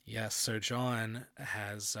Yes, so John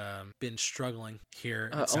has been struggling here,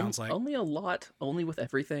 it sounds like. Only a lot, only with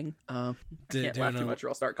everything. I can't laugh Doing too a much or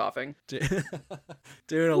I'll start coughing. do-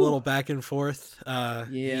 doing a Whew. little back and forth.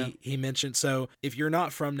 Yeah. He mentioned, so if you're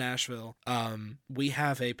not from Nashville, we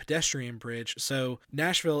have a pedestrian bridge. So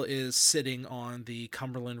Nashville is sitting on the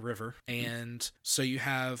Cumberland River, and so you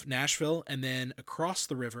have Nashville, and then across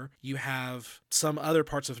the river you have some other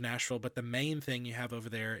parts of Nashville, but the main thing you have over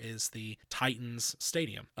there is the Titans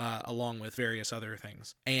Stadium, along with various other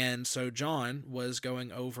things. And so John was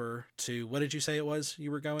going over to, what did you say it was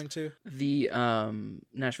you were going to? The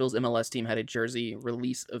Nashville's MLS team had a jersey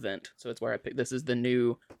release event, so it's where I picked. This is the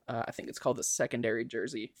new, I think it's called the secondary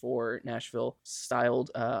jersey for Nashville,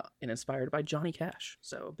 styled and inspired by Johnny Cash.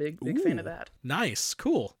 So big fan of Ooh, that. nice,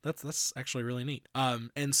 cool. That's actually really neat.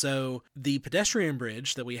 And so the pedestrian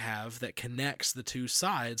bridge that we have that connects the two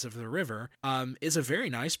sides of the river, is a very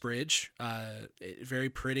nice bridge. Very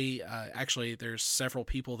pretty. Actually, there's several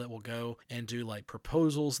people that will go and do like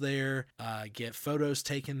proposals there, get photos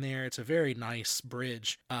taken there. It's a very nice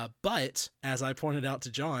bridge. But as I pointed out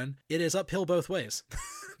to John, it is uphill both ways.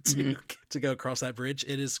 Mhm. To go across that bridge,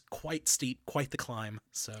 it is quite steep, quite the climb.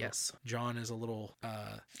 So Yes, John is a little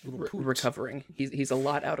pooped. recovering. He's a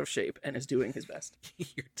lot out of shape and is doing his best.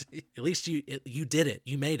 At least you did it.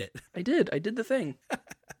 You made it. I did the thing.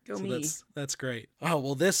 Go So me. that's great. Oh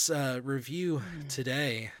well, this review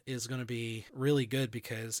today is going to be really good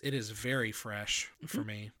because it is very fresh for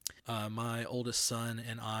me. My oldest son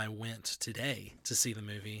and I went today to see the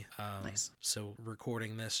movie. Nice. So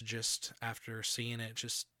recording this just after seeing it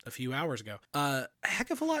just a few hours ago. A heck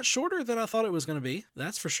of a lot shorter than I thought it was going to be.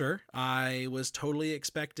 That's for sure. I was totally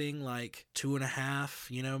expecting like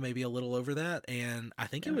 2.5, maybe a little over that. And I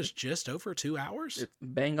think it was just over 2 hours. It's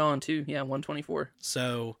bang on too. Yeah, 124.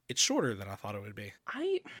 So it's shorter than I thought it would be.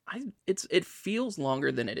 It feels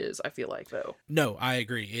longer than it is. I feel like though, No, I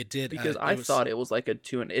agree. It did. because I thought it was like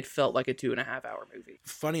it felt like a 2.5 hour movie.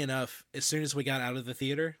 Funny enough, as soon as we got out of the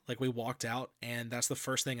theater, like we walked out, and that's the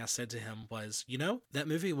first thing I said to him was, that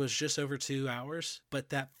movie was just over 2 hours, but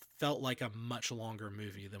that felt like a much longer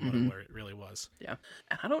movie than what it really was. Yeah.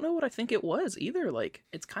 And I don't know what I think it was either. Like,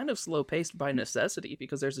 it's kind of slow paced by necessity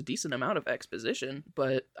because there's a decent amount of exposition,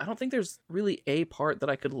 but I don't think there's really a part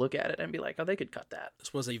that I could look at it and be like, oh, they could cut that.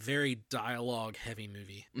 This was a very dialogue heavy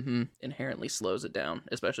movie. Inherently slows it down,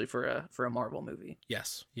 especially for a Marvel movie.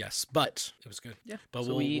 Yes, but it was good. Yeah. But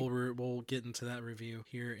So we'll get into that review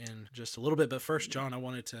here in just a little bit. But first, John, I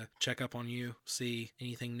wanted to check up on you, see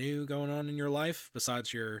anything new going on in your life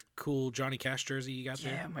besides your cool Johnny Cash jersey you got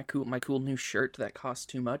there. Yeah, my cool new shirt that cost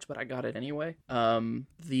too much, but I got it anyway.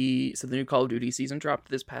 The new Call of Duty season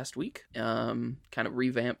dropped this past week. Kind of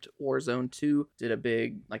revamped Warzone 2. Did a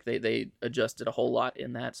big they adjusted a whole lot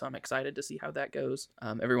in that, so I'm excited to see how that goes.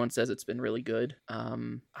 Everyone says it's been really good.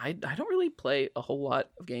 I don't really play a whole lot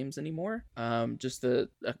of games anymore. Just a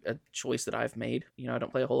choice that I've made. I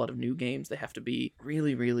don't play a whole lot of new games. They have to be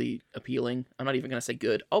really, really appealing. I'm not even gonna say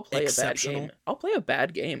good. I'll play a bad game. I'll play a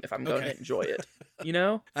bad game if I'm going to enjoy it.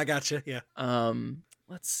 I gotcha. Yeah.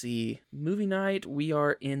 Let's see. Movie night. We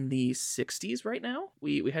are in the 60s right now.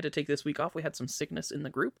 We had to take this week off. We had some sickness in the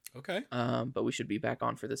group. Okay. But we should be back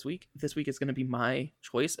on for this week. This week is going to be my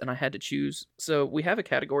choice, and I had to choose. So we have a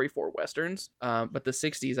category for westerns, but the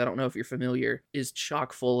 60s, I don't know if you're familiar, is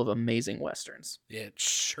chock full of amazing westerns. It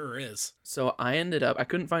sure is. So I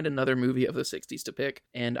couldn't find another movie of the 60s to pick,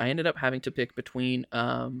 and I ended up having to pick between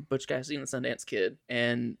Butch Cassidy and the Sundance Kid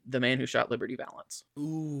and The Man Who Shot Liberty Valance.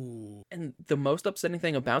 Ooh. And the most upsetting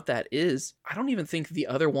thing about that is I don't even think the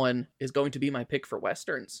other one is going to be my pick for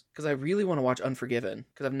westerns, because I really want to watch Unforgiven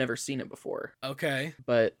because I've never seen it before. Okay.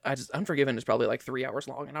 But Unforgiven is probably like 3 hours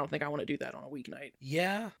long, and I don't think I want to do that on a weeknight.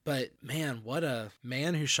 Yeah, but man, what a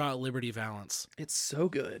Man Who Shot Liberty Valance. It's so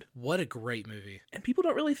good. What a great movie. And people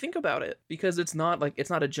don't really think about it because it's not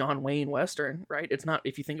a John Wayne western, right? It's not,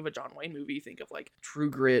 if you think of a John Wayne movie, you think of like True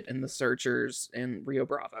Grit and The Searchers and Rio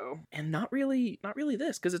Bravo, and not really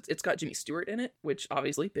this, because it's got Jimmy Stewart in it, which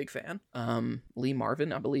obviously big fan. Lee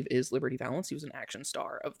Marvin, I believe, is Liberty Valance. He was an action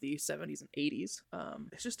star of the 70s and 80s.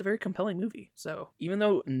 It's just a very compelling movie. So even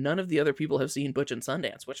though none of the other people have seen Butch and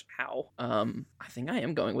Sundance, which I think I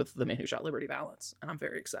am going with The Man Who Shot Liberty Valance, and I'm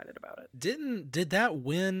very excited about it. Did that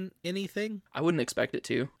win anything? I wouldn't expect it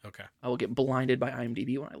to. Okay. I will get blinded by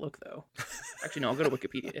IMDb when I look, though. Actually, no, I'll go to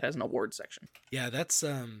Wikipedia. It has an awards section. Yeah, that's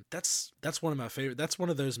one of my favorite. That's one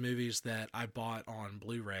of those movies that I bought on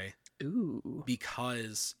Blu-ray. Ooh.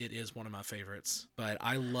 Because it is one of my favorites. But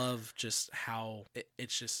I love just how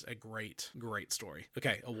it's just a great story.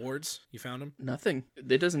 Okay, awards. You found them? Nothing.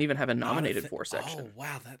 It doesn't even have a nominated for section. Oh,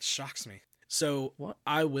 wow, that shocks me. So What?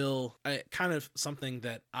 kind of something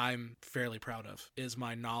that I'm fairly proud of is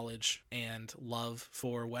my knowledge and love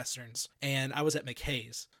for Westerns. And I was at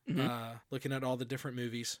McKay's looking at all the different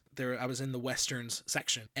movies. I was in the Westerns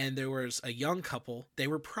section, and there was a young couple. They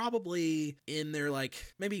were probably in their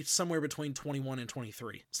like maybe somewhere between 21 and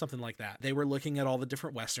 23, something like that. They were looking at all the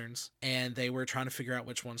different Westerns, and they were trying to figure out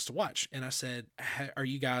which ones to watch. And I said, are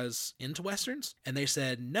you guys into Westerns? And they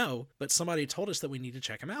said, no, but somebody told us that we need to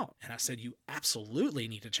check them out. And I said, you absolutely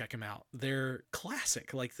need to check them out. They're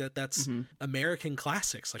classic. Like that's American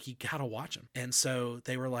classics. Like you gotta watch them. And so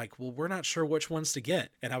they were like, well, we're not sure which ones to get.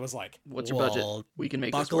 And I was like, what's your budget? We can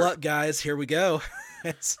make buckle this work. up, guys. Here we go.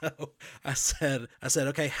 And so I said,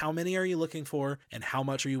 okay, how many are you looking for and how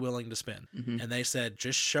much are you willing to spend? And they said,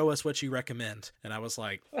 just show us what you recommend. And I was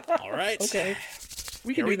like, all right, okay,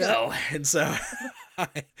 we can here do we that. go. And so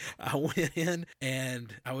I went in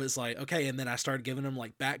and I was like, okay. And then I started giving them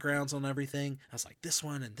like backgrounds on everything. I was like, this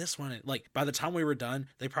one and this one. And like by the time we were done,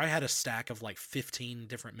 they probably had a stack of like 15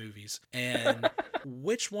 different movies. And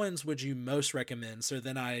which ones would you most recommend? So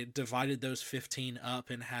then I divided those 15 up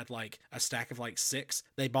and had like a stack of like 6.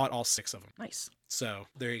 They bought all 6 of them. Nice. So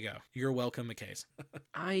there you go. You're welcome, McKay's.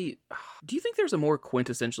 Do you think there's a more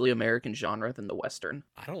quintessentially American genre than the Western?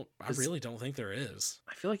 I really don't think there is.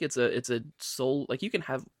 I feel like it's a soul, like you can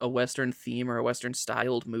have a Western theme or a Western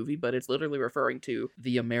styled movie, but it's literally referring to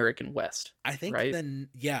the American West. I think right? then,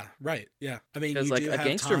 yeah, right. Yeah. I mean, Because you like do a have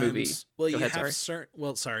gangster movie. times, well, Go you ahead, have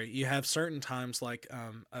sorry. you have certain times like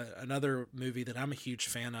another movie that I'm a huge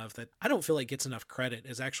fan of that I don't feel like gets enough credit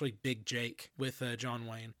is actually Big Jake with John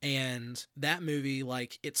Wayne. And that movie,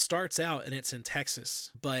 like it starts out and it's in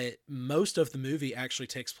Texas, but most of the movie actually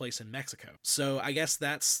takes place in Mexico. So I guess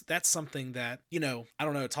that's something that, you know, I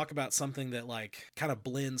don't know, talk about something that like kind of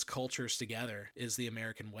blends cultures together is the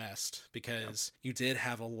American West, because you did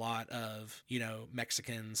have a lot of, you know,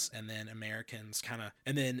 Mexicans and then Americans kind of,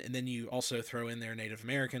 and then you also throw in there Native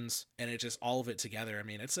Americans, and it just all of it together. I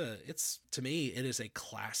mean, it's to me, it is a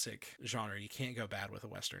classic genre. You can't go bad with a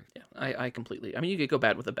Western. Yeah, I completely, I mean, you could go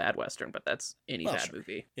bad with a bad Western, but that's any bad Sure.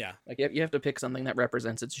 movie. Yeah. Like you have to pick something that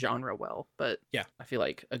represents its genre well, but Yeah. I feel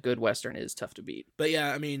like a good Western is tough to beat. But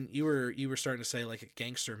yeah, I mean, you were starting to say like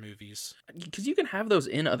gangster movies. Because you can have those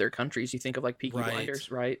in other countries. You think of like Peaky Right. Blinders,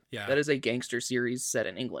 right? Yeah. That is a gangster series set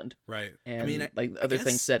in England. Right. And I mean, like I other guess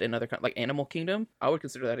things set in other like Animal Kingdom, I would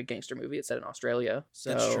consider that a gangster movie. It's set in Australia.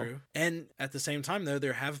 So that's true. And at the same time, though,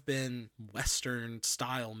 there have been Western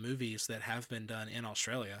style movies that have been done in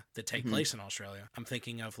Australia that take place in Australia. I'm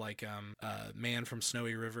thinking of like Man from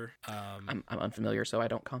Snowy River. I'm unfamiliar, so I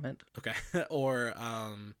don't comment. Okay. Or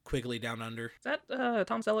Quigley Down Under. Is that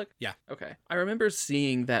Tom Selleck? Yeah. Okay. I remember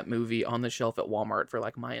seeing that movie on the shelf at Walmart for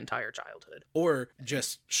like my entire childhood. Or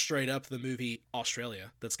just straight up the movie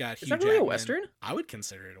Australia that's got Hugh Is that really a Jackman. Western? I would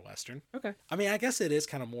consider it a Western. Okay. I mean, I guess it is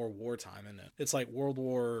kind of more wartime, isn't it? It's like World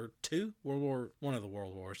War II, one of the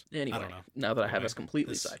World Wars. Anyway, I don't know. Now that I have Anyway, us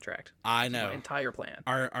completely this- sidetracked. I This is know. my entire plan.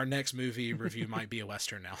 Our next movie review might be a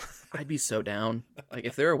Western now. I'd be so down. Like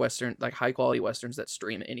if there are Western, like high quality Westerns that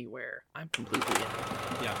stream anywhere, I'm completely in.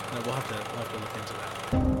 Yeah, no, we'll have to look into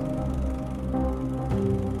that.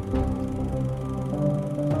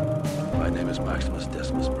 My name is Maximus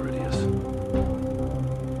Decimus Meridius.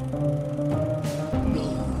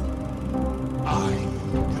 No, I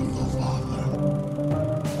am the father.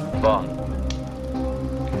 Bond.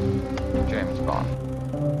 James Bond.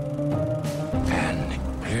 And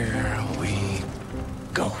here we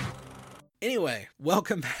go. Anyway,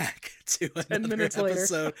 welcome back to another minutes later.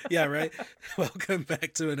 episode. Yeah, right. Welcome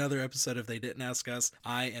back to another episode of They Didn't Ask Us.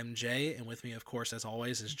 I am Jay, and with me, of course, as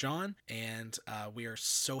always, is John. And we are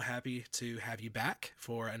so happy to have you back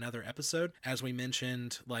for another episode. As we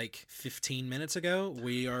mentioned like 15 minutes ago,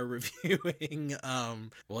 we are reviewing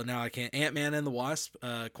well, now I can't, Ant-Man and the Wasp,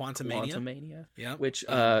 Quantumania. Quantumania. Yeah. Which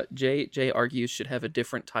Jay argues should have a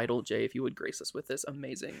different title. Jay, if you would grace us with this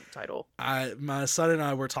amazing title. My son and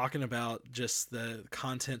I were talking about just the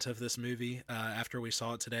content of this movie after we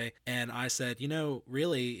saw it today, and I said, you know,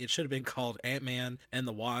 really, it should have been called Ant-Man and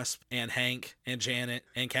the Wasp and Hank and Janet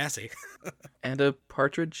and Cassie. And a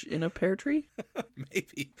partridge in a pear tree?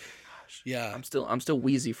 Maybe. Yeah. I'm still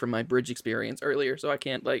wheezy from my bridge experience earlier, so I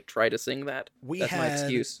can't like try to sing that. That's my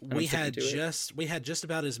excuse. and I'm We sticking had to it. we had just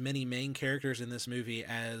about as many main characters in this movie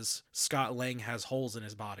as Scott Lang has holes in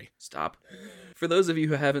his body. Stop. For those of you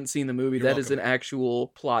who haven't seen the movie, You're that is an welcome. actual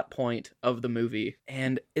plot point of the movie.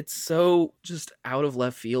 And it's so just out of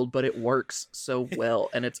left field, but it works so well,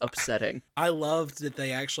 and it's upsetting. I loved that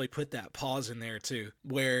they actually put that pause in there too,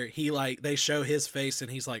 where he like they show his face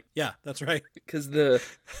and he's like, "Yeah, that's right." Because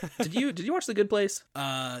did Did you watch The Good Place?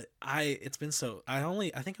 It's been so I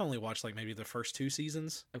think I only watched like maybe the first 2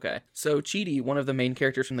 seasons. Okay. So Chidi, one of the main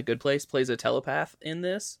characters from The Good Place, plays a telepath in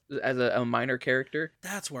this as a minor character.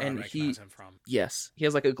 That's where And I recognize him from. Yes. He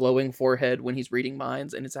has like a glowing forehead when he's reading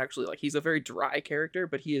minds, and it's actually like he's a very dry character,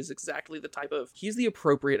 but he is exactly the type of he's the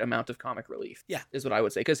appropriate amount of comic relief. Yeah. Is what I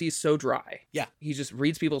would say, because he's so dry. Yeah. He just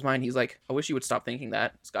reads people's mind. He's like, I wish you would stop thinking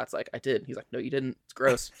that. Scott's like, I did. He's like, no, you didn't. It's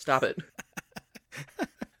gross. Stop it.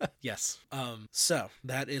 Yes. So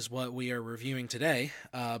that is what we are reviewing today.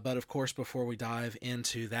 But of course, before we dive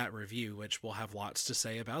into that review, which we'll have lots to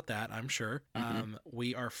say about that, I'm sure,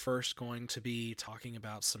 we are first going to be talking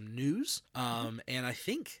about some news. And I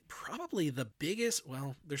think probably the biggest,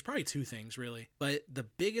 well, there's probably 2 things really, but the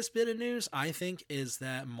biggest bit of news I think is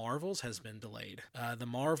that Marvels has been delayed. The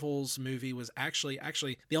Marvels movie was actually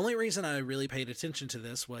the only reason I really paid attention to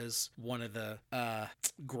this was one of the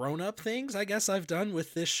grown-up things I guess I've done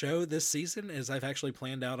with this show this season is I've actually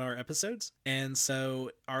planned out our episodes. And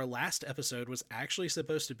so our last episode was actually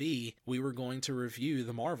supposed to be we were going to review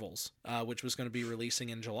the Marvels, which was going to be releasing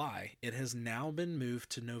in July. It has now been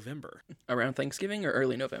moved to November. Around Thanksgiving or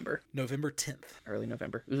early November? November 10th. Early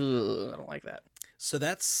November. Ugh, I don't like that. So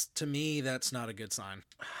to me, that's not a good sign.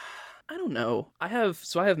 I don't know. I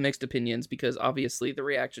have mixed opinions because obviously the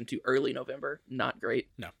reaction to early November, not great.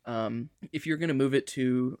 No. If you're going to move it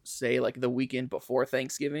to say like the weekend before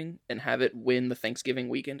Thanksgiving and have it win the Thanksgiving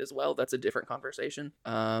weekend as well, that's a different conversation.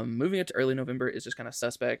 Moving it to early November is just kind of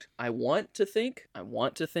suspect. I want to think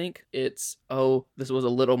it's, this was a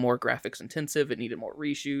little more graphics intensive. It needed more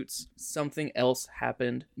reshoots. Something else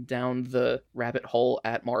happened down the rabbit hole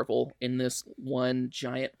at Marvel in this one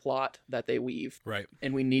giant plot that they weave. Right.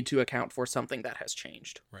 And we need to account for something that has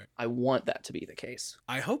changed. Right. I want that to be the case.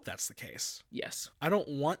 I hope that's the case. Yes. I don't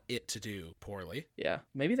want it to do poorly. Yeah.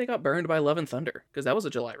 Maybe they got burned by Love and Thunder because that was a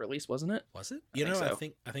July release, wasn't it? Was it?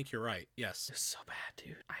 I think you're right. Yes. It's so bad,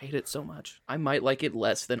 dude. I hate it so much. I might like it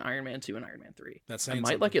less than Iron Man 2 and Iron Man 3. That's I saying might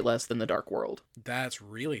something. like it less than The Dark World. That's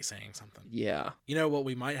really saying something. Yeah. You know what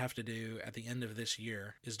we might have to do at the end of this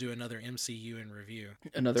year is do another MCU in review.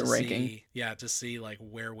 Another ranking. To see like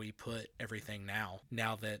where we put everything now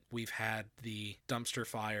that we've had the dumpster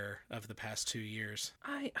fire of the past 2 years.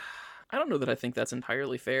 I don't know that I think that's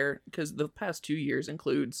entirely fair because the past 2 years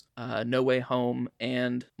includes No Way Home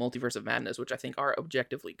and Multiverse of Madness, which I think are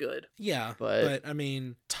objectively good. Yeah, but I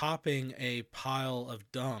mean, topping a pile of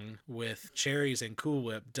dung with cherries and Cool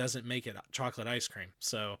Whip doesn't make it chocolate ice cream.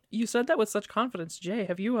 So you said that with such confidence, Jay.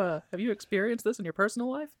 Have you experienced this in your personal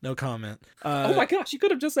life? No comment. Oh my gosh, you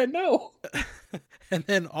could have just said no. And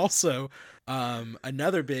then also,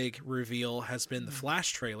 another big reveal has been the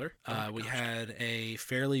Flash trailer. We had a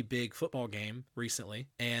fairly big football game recently,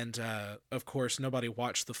 and of course nobody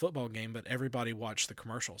watched the football game, but everybody watched the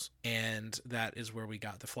commercials, and that is where we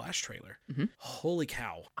got the Flash trailer. Mm-hmm. Holy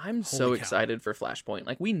cow. I'm so excited for Flashpoint.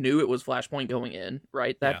 Like, we knew it was Flashpoint going in,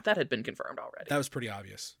 right? That had been confirmed already. That was pretty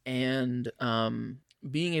obvious. And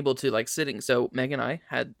being able to like so Meg and I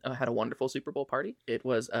had a wonderful Super Bowl party. It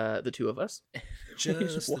was the 2 of us.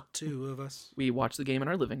 Just the 2 of us. We watched the game in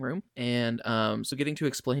our living room, and so getting to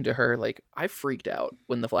explain to her, like, I freaked out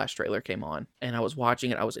when the Flash trailer came on, and I was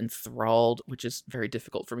watching it. I was enthralled, which is very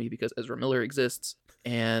difficult for me because Ezra Miller exists.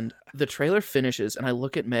 And the trailer finishes, and I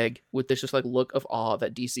look at Meg with this just like look of awe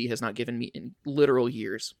that DC has not given me in literal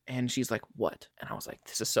years. And she's like, "What?" And I was like,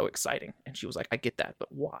 "This is so exciting." And she was like, "I get that,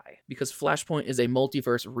 but why?" Because Flashpoint is a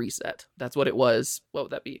multiverse reset. That's what it was. What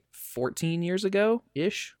would that be? 14 years ago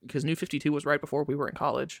ish? Because New 52 was right before we were in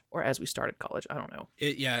college, or as we started college. I don't know.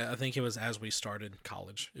 I think it was as we started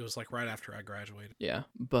college. It was like right after I graduated. Yeah,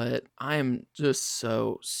 but I'm just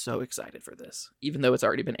so excited for this, even though it's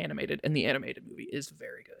already been animated, and the animated movie is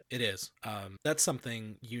very good. It is. That's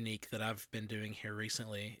something unique that I've been doing here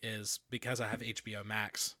recently is because I have HBO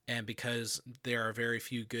Max and because there are very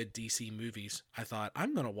few good DC movies, I thought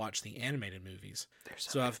I'm going to watch the animated movies.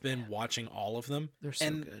 So I've been watching all of them. They're so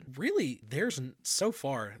good. Really, there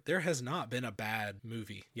has not been a bad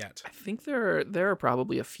movie yet. I think there are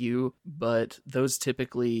probably a few, but those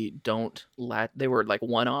typically don't they were like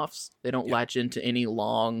one-offs. They don't latch into any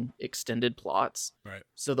long extended plots. Right.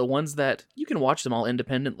 So the ones that you can watch them all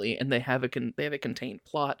independently and they have a contained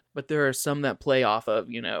plot, but there are some that play off of,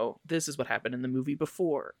 this is what happened in the movie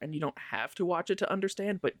before, and you don't have to watch it to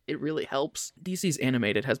understand, but it really helps. DC's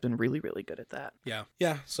animated has been really, really good at that.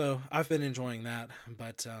 Yeah. So I've been enjoying that,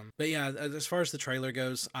 but yeah, as far as the trailer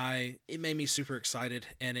goes, it made me super excited,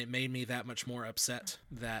 and it made me that much more upset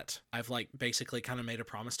that I've like basically kind of made a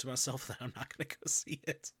promise to myself that I'm not going to go see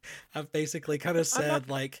it. I've basically kind of said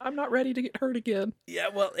I'm not ready to get hurt again. Yeah,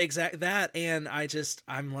 well, exact that, and I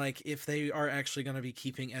I'm like, if they are actually going to be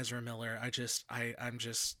keeping Ezra Miller, I'm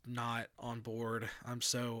just not on board. I'm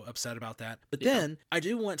so upset about that. But then I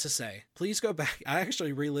do want to say, please go back. I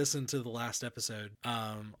actually re-listened to the last episode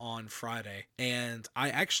on Friday, and I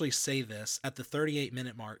actually say this at the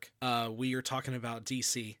 38-minute mark. We are talking about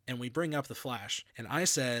DC, and we bring up the Flash, and I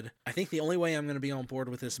said, I think the only way I'm going to be on board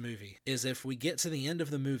with this movie is if we get to the end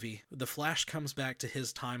of the movie, the Flash comes back to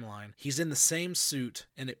his timeline. He's in the same suit,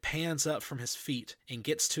 and it pans up from his feet and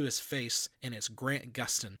gets to his face, and it's Grant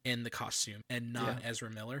Gustin in the costume and not Ezra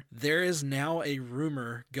Miller. There is now a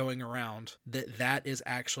rumor going around that is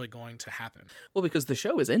actually going to happen. Well, because the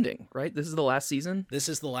show is ending, right? This is the last season. This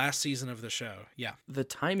is the last season of the show. Yeah. The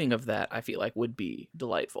timing of that, I feel like, would be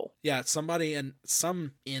delightful. Yeah, somebody and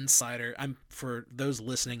some insider, for those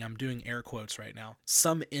listening, I'm doing air quotes right now.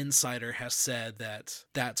 Some insider has said that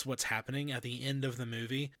that's what's happening at the end of the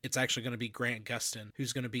movie. It's actually going to be Grant Gustin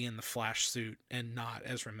who's going to be in the Flash suit and not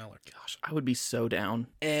Ezra Miller. Gosh, I would be so down.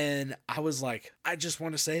 And I was like, I just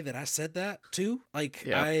want to say that I said that too. Like,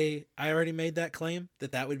 yeah. I already made that claim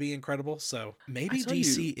that would be incredible. So maybe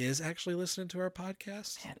DC is actually listening to our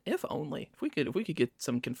podcast. Man, if only. If we could get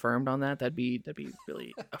some confirmed on that, that'd be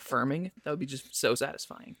really affirming. That would be just so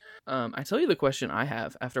satisfying. I tell you the question I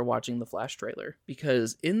have after watching the Flash trailer,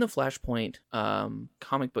 because in the Flashpoint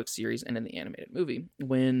comic book series and in the animated movie,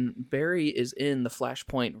 when Barry is in the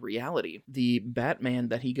Flashpoint reality, the Batman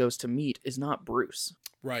that he goes to meet is not Bruce.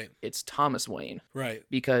 Right. It's Thomas Wayne. Right.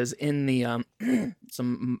 Because in the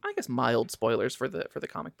some, I guess, mild spoilers for the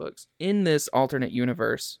comic books, in this alternate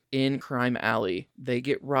universe, in Crime Alley, they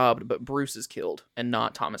get robbed, but Bruce is killed and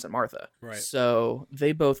not Thomas and Martha. Right. So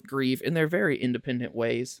they both grieve in their very independent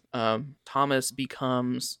ways. Thomas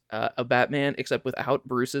becomes a Batman, except without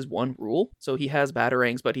Bruce's one rule. So he has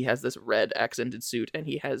batarangs, but he has this red accented suit, and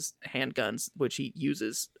he has handguns, which he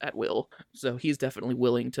uses at will. So he's definitely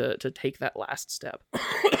willing to take that last step.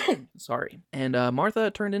 Sorry. And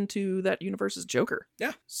Martha turned into that universe's Joker.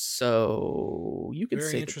 Yeah. So you could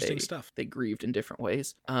very say interesting that stuff. They grieved in different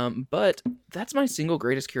ways. But that's my single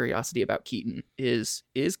greatest curiosity about Keaton is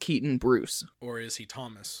Keaton Bruce? Or is he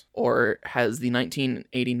Thomas? Or has the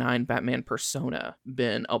 1989 Batman persona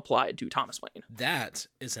been applied to Thomas Wayne? That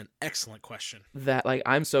is an excellent question. That, like,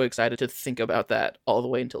 I'm so excited to think about that all the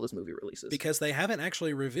way until this movie releases. Because they haven't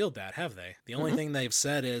actually revealed that, have they? The only thing they've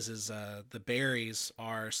said is the Barrys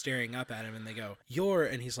are staring up at him and they go,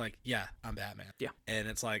 and he's like, yeah, I'm Batman. Yeah. And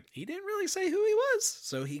it's like, he didn't really say who he was.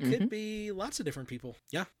 So he could be lots of different people.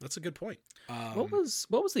 Yeah, that's a good point. What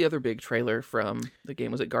was the other big trailer from the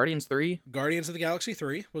game? Was it Guardians 3? Guardians of the Galaxy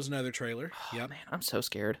 3 was another trailer. Oh, yep. Man, I'm so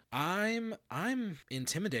scared. I'm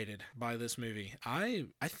intimidated by this movie. I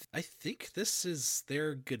think this is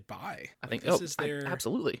their goodbye. I think this is their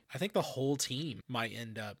absolutely. I think the whole team might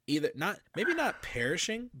end up maybe not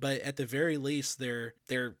perishing, but at the very least they're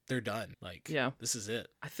done. Like, yeah, this is it.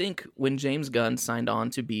 I think when James Gunn signed on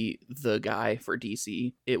to be the guy for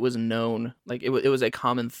DC, it was known, like it was a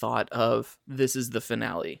common thought of, this is the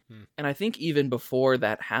finale. And I think even before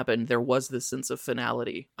that happened, there was this sense of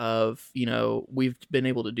finality of, we've been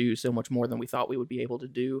able to do so much more than we thought we would be able to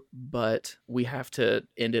do, but we have to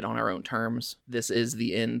end it on our own terms. This is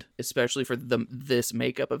the end, especially for this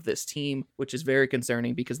makeup of this team, which is very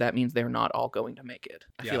concerning because that means they're not all going to make it.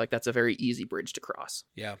 I feel like that's a very easy bridge to cross.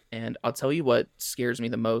 Yeah. And I'll tell you what scares me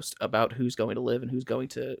the most about who's going to live and who's going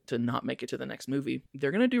to not make it to the next movie.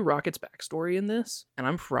 They're going to do Rocket's backstory in this, and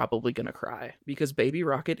I'm probably going to cry because Baby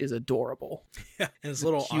Rocket is adorable. Yeah, and his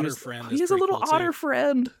little otter friend He has a little otter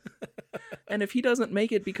friend. And if he doesn't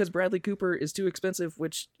make it because Bradley Cooper is too expensive,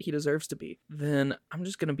 which he deserves to be, then I'm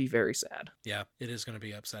just going to be very sad. Yeah, it is going to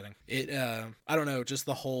be upsetting. I don't know, just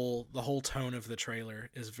the whole tone of the trailer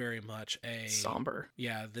is very much a somber.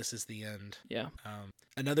 Yeah, this is the end. Yeah.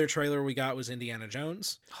 Another trailer we got was Indiana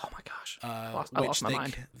Jones. Oh my gosh. I lost my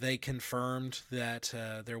mind. They confirmed that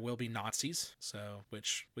there will be Nazis,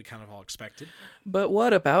 which we kind of all expected. But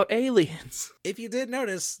what about aliens? If you did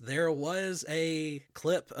notice, there was a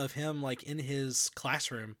clip of him like in his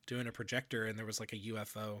classroom doing a projector, and there was like a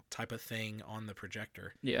UFO type of thing on the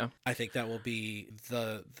projector. Yeah. I think that will be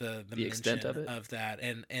the extent of it. Of that.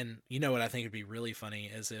 And you know what I think would be really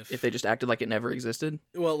funny is if they just acted like it never existed.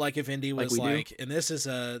 Well, like if Indy was like and this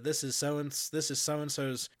is so and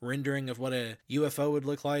so's rendering of what a UFO would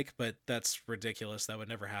look like, but that's ridiculous. That would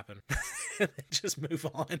never happen. Just move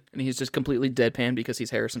on. And he's just completely deadpan because he's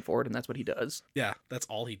Harrison Ford and that's what he does. Yeah, that's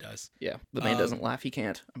all he does. Yeah, the man doesn't laugh. He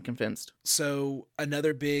can't. I'm convinced. So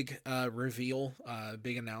another big reveal,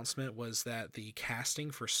 big announcement was that the casting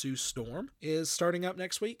for Sue Storm is starting up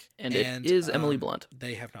next week. And it is Emily Blunt.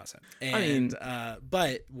 They have not said. And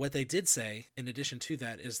but what they did say, in addition to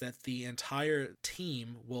that, is that the entire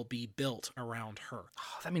team will be built around her.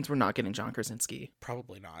 Oh, that means we're not getting John Krasinski.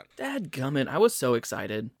 Probably not. Dadgummit, I was so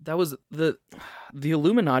excited. That was the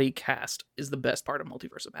Illuminati cast is the best part of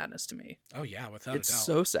Multiverse of Madness to me. Oh yeah, without It's a doubt.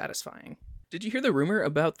 so satisfying. Did you hear the rumor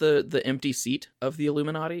about the empty seat of the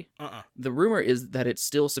Illuminati? The rumor is that it's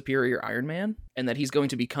still Superior Iron Man and that he's going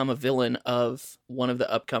to become a villain of one of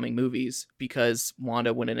the upcoming movies because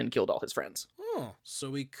Wanda went in and killed all his friends. Oh, so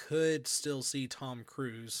we could still see Tom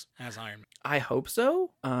Cruise as Iron Man. I hope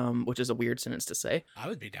so, which is a weird sentence to say. I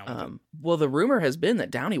would be down with it. Well, the rumor has been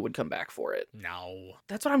that Downey would come back for it. No.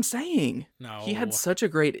 That's what I'm saying. No. He had such a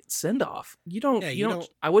great send-off. You don't, Yeah, you you don't, don't-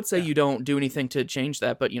 I would say yeah. you don't do anything to change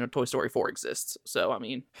that, but, Toy Story 4 exists. So, I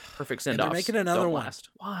mean, perfect And they're send-offs making another don't one. last.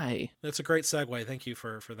 Why? That's a great segue. Thank you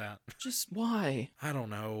for that. Just why? I don't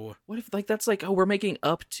know. What if, that's like, oh, we're making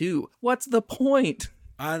Up 2. What's the point?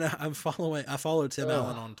 I follow Tim Ugh.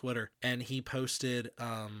 Allen on Twitter, and he posted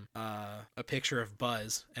a picture of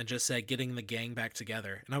Buzz and just said getting the gang back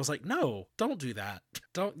together. And I was like, no, don't do that.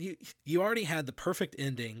 Don't you already had the perfect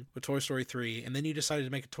ending with Toy Story 3, and then you decided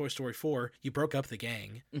to make a Toy Story 4. You broke up the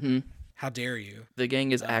gang. Mm-hmm. How dare you? The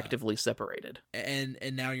gang is actively separated. And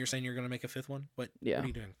now you're saying you're going to make a fifth one? What Yeah. are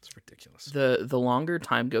you doing? It's ridiculous. The longer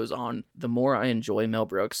time goes on, the more I enjoy Mel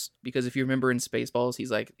Brooks, because if you remember in Spaceballs,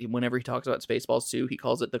 he's like, whenever he talks about Spaceballs 2, he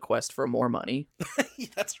calls it the quest for more money.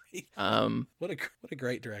 That's right. What a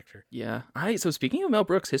great director. Yeah. So speaking of Mel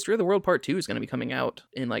Brooks, History of the World Part 2 is going to be coming out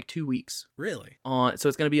in like 2 weeks. Really? So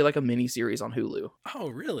it's going to be like a mini series on Hulu. Oh,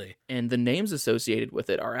 really? And the names associated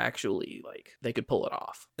with it are actually like they could pull it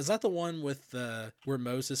off. Is that the one with where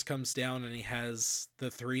Moses comes down and he has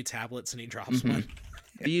the 3 tablets and he drops one?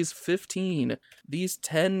 These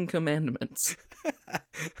 10 commandments.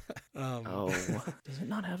 Does it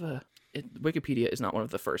not have a... Wikipedia is not one of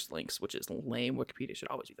the first links, which is lame. Wikipedia should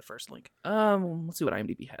always be the first link. Let's see what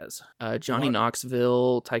IMDb has. Johnny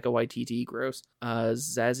Knoxville, Taika Waititi, gross.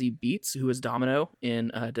 Zazie Beetz, who is Domino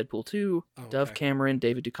in Deadpool 2. Oh, Dove okay. Cameron,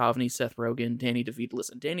 David Duchovny, Seth Rogen, Danny DeVito.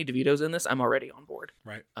 Listen, Danny DeVito's in this. I'm already on board.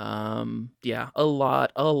 Right. Yeah, a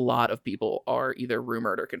lot of people are either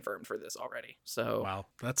rumored or confirmed for this already. So Wow,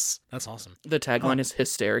 that's awesome. the tagline is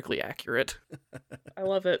hysterically accurate. I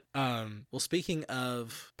love it. Well, speaking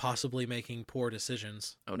of possibly making poor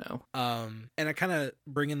decisions, Oh no, and I kind of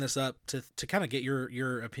bringing this up to kind of get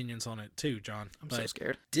your opinions on it too, John. I'm so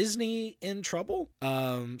scared. Disney in trouble.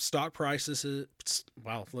 Stock prices.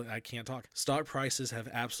 Wow, look, I can't talk. Stock prices have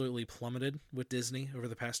absolutely plummeted with Disney over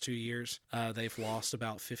the past 2 years. They've lost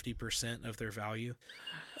about 50% of their value.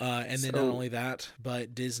 And then not only that,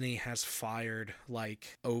 but Disney has fired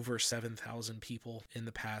like over 7,000 people in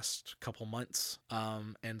the past couple months.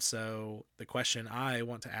 And so the question I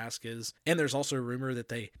want to ask is, and there's also a rumor that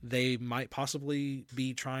they might possibly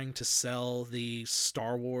be trying to sell the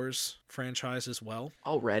Star Wars franchise as well,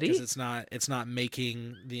 Already? because it's not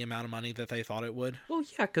making the amount of money that they thought it would. Well,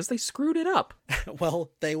 yeah, because they screwed it up. Well,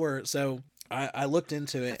 they were so. I looked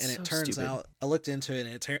into it, That's and it so turns stupid. out I looked into it, and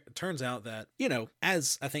it turns out that,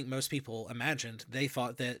 as I think most people imagined, they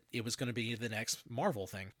thought that it was going to be the next Marvel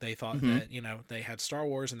thing. They thought that they had Star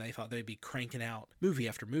Wars, and they thought they'd be cranking out movie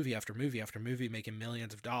after movie after movie after movie, making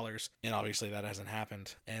millions of dollars, and obviously that hasn't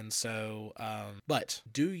happened. And so, but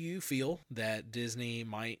do you feel that Disney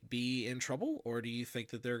might be in trouble, or do you think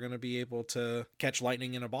that they're going to be able to catch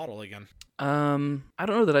lightning in a bottle again? I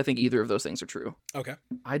don't know that I think either of those things are true. Okay.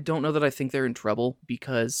 I don't know that I think they're in trouble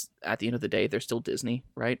because at the end of the day, they're still Disney,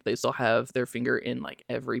 right? They still have their finger in like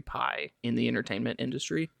every pie in the entertainment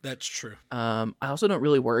industry. That's true. I also don't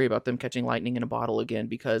really worry about them catching lightning in a bottle again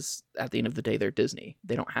because at the end of the day, they're Disney.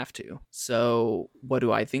 They don't have to. So what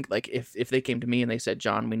do I think? Like if they came to me and they said,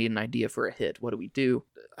 John, we need an idea for a hit, what do we do?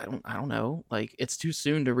 I don't know. Like it's too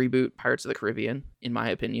soon to reboot Pirates of the Caribbean, in my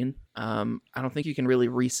opinion. I don't think you can really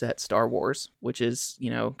reset Star Wars, which is,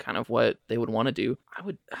 kind of what they would want to do.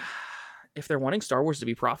 If they're wanting Star Wars to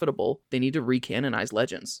be profitable, they need to recanonize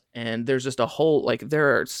Legends. And there's just a whole,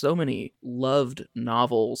 there are so many loved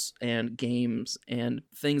novels and games and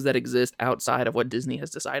things that exist outside of what Disney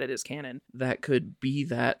has decided is canon that could be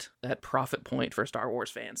that profit point for Star Wars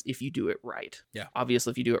fans if you do it right. Yeah.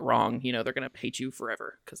 Obviously, if you do it wrong, they're going to hate you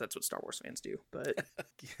forever because that's what Star Wars fans do. But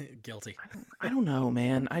Guilty. I don't know,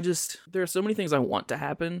 man. There are so many things I want to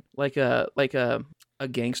happen, like a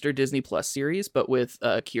gangster Disney Plus series, but with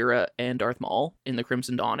Kira and Darth Maul in the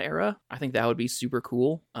Crimson Dawn era. I think that would be super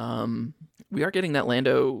cool. We are getting that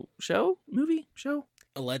Lando show.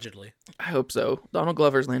 Allegedly. I hope so. Donald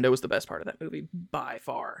Glover's Lando was the best part of that movie by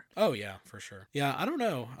far. Oh yeah, for sure. Yeah, I don't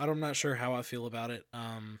know. I'm not sure how I feel about it.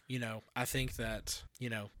 I think that,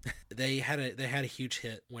 they had a huge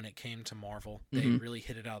hit when it came to Marvel. They really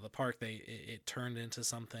hit it out of the park. It turned into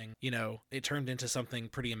something, it turned into something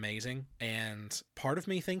pretty amazing. And part of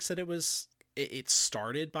me thinks that it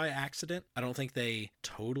started by accident. I don't think they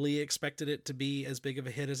totally expected it to be as big of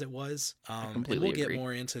a hit as it was. And we'll get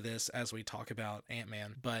more into this as we talk about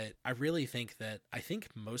Ant-Man, but I really think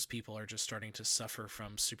most people are just starting to suffer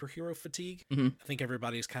from superhero fatigue. I think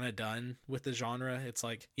everybody's kind of done with the genre. It's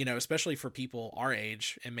like, especially for people our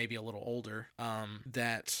age and maybe a little older,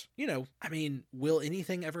 that, will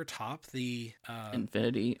anything ever top the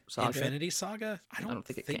Infinity Saga? I don't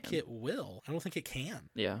think it will. I don't think it can.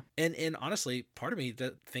 Yeah. And honestly, part of me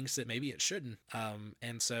that thinks that maybe it shouldn't.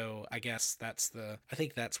 And so I guess I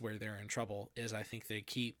think that's where they're in trouble, is I think they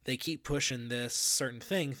keep pushing this certain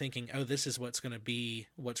thing thinking, oh, this is what's going to be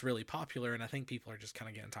what's really popular. And I think people are just kind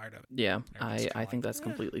of getting tired of it. Yeah. I think that's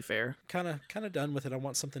completely fair. Kind of done with it. I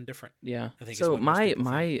want something different. Yeah. I think so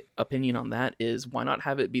my opinion on that is, why not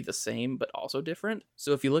have it be the same, but also different?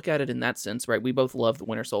 So if you look at it in that sense, right, we both love The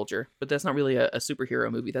Winter Soldier, but that's not really a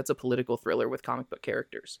superhero movie. That's a political thriller with comic book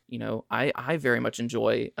characters. I very much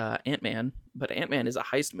enjoy Ant-Man, but Ant-Man is a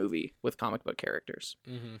heist movie with comic book characters.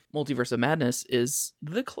 Multiverse of Madness is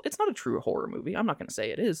it's not a true horror movie. I'm not going to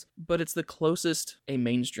say it is, but it's the closest a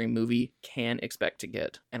mainstream movie can expect to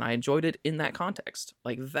get. And I enjoyed it in that context.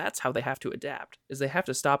 Like, that's how they have to adapt, is they have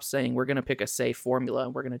to stop saying, we're going to pick a safe formula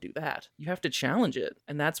and we're going to do that. You have to challenge it.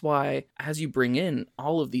 And that's why, as you bring in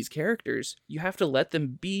all of these characters, you have to let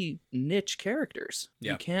them be niche characters.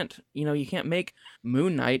 Yeah. You can't make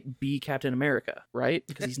Moon Knight be Captain America, right?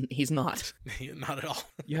 Because he's not. Not at all.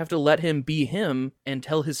 You have to let him be him and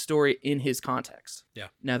tell his story in his context. Yeah.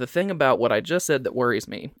 Now, the thing about what I just said that worries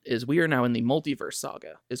me is we are now in the multiverse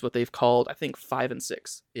saga, is what they've called, I think, 5 and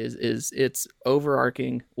 6, is it's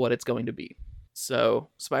overarching what it's going to be. So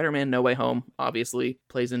Spider-Man No Way Home obviously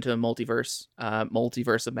plays into a multiverse.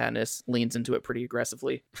 Multiverse of Madness leans into it pretty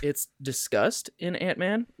aggressively. It's discussed in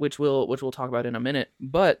Ant-Man, which we'll talk about in a minute.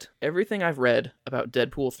 But everything I've read about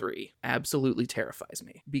Deadpool 3 absolutely terrifies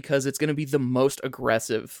me, because it's going to be the most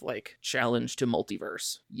aggressive challenge to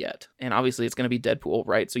multiverse yet. And obviously it's going to be Deadpool,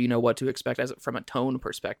 right? So you know what to expect from a tone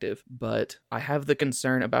perspective. But I have the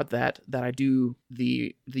concern about that I do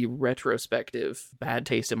the retrospective bad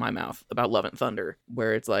taste in my mouth about Love and Thunder,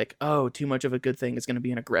 where it's like, oh, too much of a good thing is going to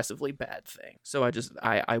be an aggressively bad thing. So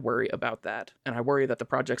I worry about that. And I worry that the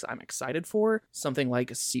projects I'm excited for, something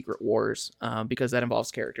like Secret Wars, because that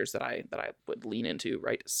involves characters that I would lean into,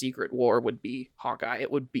 right? Secret War would be Hawkeye,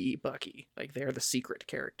 it would be Bucky. They're the secret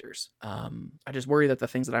characters. I just worry that the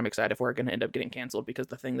things that I'm excited for are going to end up getting canceled, because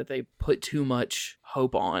the thing that they put too much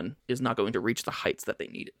hope on is not going to reach the heights that they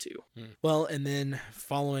need it to. Well, and then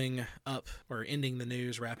following up, or ending the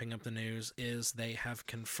news, wrapping up the news, is they have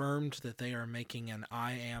confirmed that they are making an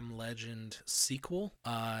I Am Legend sequel,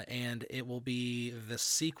 and it will be the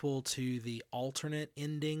sequel to the alternate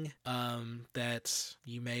ending that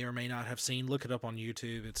you may or may not have seen. Look it up on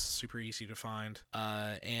YouTube. It's super easy to find.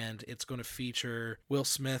 And it's going to feature Will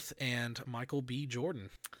Smith and Michael B. Jordan.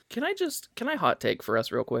 Can I hot take for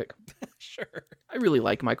us real quick? Sure. I really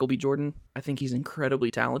like Michael B. Jordan. I think he's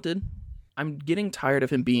incredibly talented. I'm getting tired of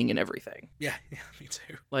him being in everything. Yeah, me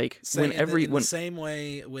too. The same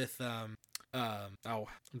way with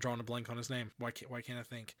I'm drawing a blank on his name. Why can't I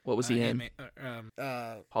think? What was he in?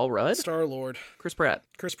 Paul Rudd? Star-Lord. Chris Pratt.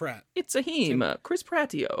 It's a him. Chris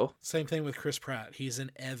Prattio. Same thing with Chris Pratt. He's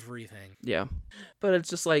in everything. Yeah. But it's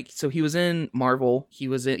just so he was in Marvel.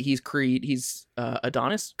 He's Creed. He's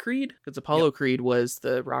Adonis Creed, because Apollo Creed was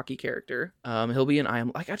the Rocky character. He'll be in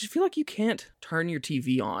I just feel like you can't turn your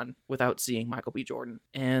TV on without seeing Michael B. Jordan.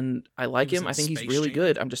 And I like him. I think he's really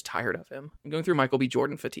good. I'm just tired of him. I'm going through Michael B.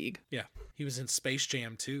 Jordan fatigue. Yeah. He was in Space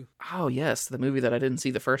Jam too. Oh yes, the movie that I didn't see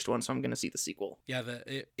the first one, so I'm going to see the sequel. Yeah,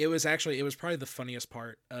 it was probably the funniest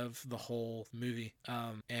part of the whole movie.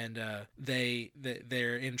 And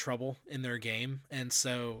they're in trouble in their game, and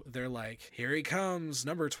so they're like, "Here he comes,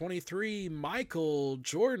 number 23, Michael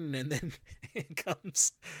Jordan," and then in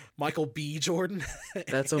comes Michael B. Jordan.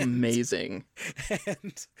 That's amazing.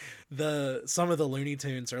 And some of the Looney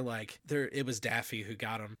Tunes are like, it was Daffy who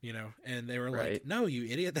got him, and they were like, "No, you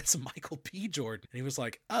idiot, that's Michael B. Jordan." And he was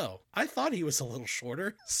like, "Oh, I thought he was a little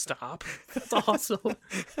shorter." Stop. That's awesome.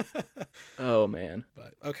 Oh man.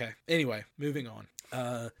 But okay. Anyway, moving on.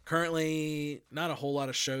 Currently, not a whole lot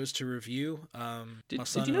of shows to review. My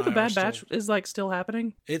son Did you know and the I are Bad still- Batch is like still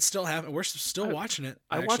happening? It's still happening. We're still watching it.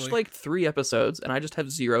 I watched actually. like 3 episodes and I just have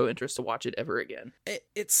zero interest to watch it ever again.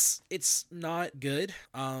 It's not good.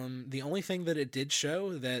 The only thing that it did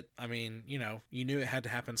show that, I mean, you know, you knew it had to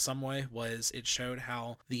happen some way, was it showed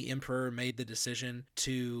how the Emperor made the decision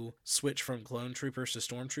to switch from clone troopers to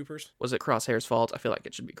stormtroopers. Was it Crosshair's fault? I feel like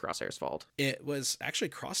it should be Crosshair's fault. It was actually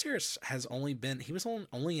Crosshairs has only been, he was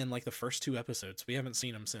only in like the first 2 episodes. We haven't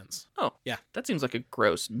seen him since. Oh, Yeah. That seems like a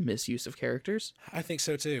gross misuse of characters. I think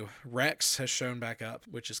so too. Rex has shown back up,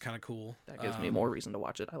 which is kind of cool. That gives me more reason to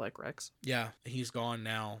watch it. I like Rex. Yeah, he's gone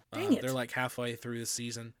now. Dang it. They're like halfway through the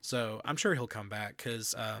season, so I'm sure he'll come back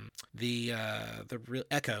because the real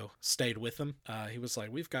Echo stayed with him. He was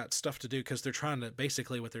like, "We've got stuff to do," because they're trying to,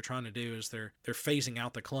 basically what they're trying to do is they're phasing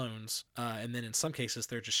out the clones, and then in some cases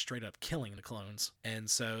they're just straight up killing the clones, and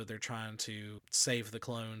so they're trying to save the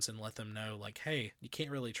clones and let them know like, hey, you can't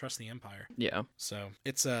really trust the Empire. Yeah. So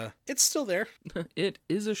it's still there. It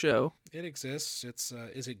is a show. It exists. It's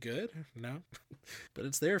is it good? No, but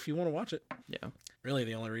it's there if you want to watch it. Yeah. Really,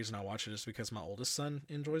 the only reason I watch it is because my oldest son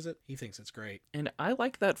enjoys it. He thinks it's great. And I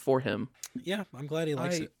like that for him. Yeah, I'm glad he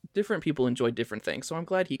likes it. Different people enjoy different things, so I'm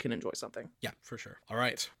glad he can enjoy something. Yeah, for sure. All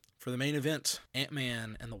right. For the main event,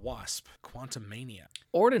 Ant-Man and the Wasp, Quantumania.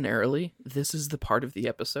 Ordinarily, this is the part of the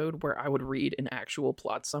episode where I would read an actual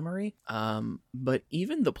plot summary. But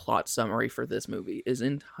even the plot summary for this movie is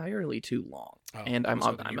entirely too long. Oh, And I I'm was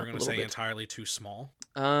hoping I'm you a were going to little say bit. entirely too small.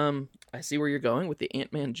 I see where you're going with the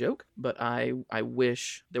Ant-Man joke, but I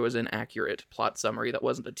wish there was an accurate plot summary that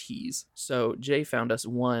wasn't a tease. So Jay found us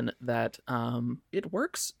one that it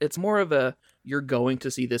works. It's more of a, you're going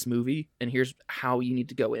to see this movie and here's how you need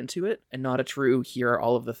to go into it, and not a true, here are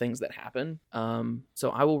all of the things that happen. So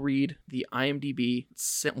I will read the IMDb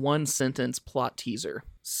 1-sentence plot teaser.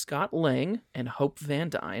 Scott Lang and Hope Van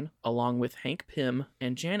Dyne, along with Hank Pym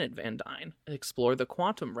and Janet Van Dyne, explore the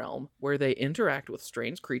quantum realm where they interact with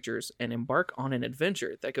strange creatures and embark on an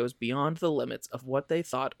adventure that goes beyond the limits of what they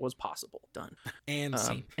thought was possible. Done. And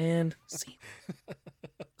scene. And scene.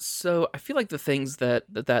 So I feel like the things that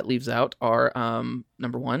leaves out are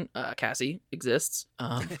number one, Cassie exists.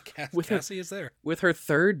 with her- Cassie is there. With her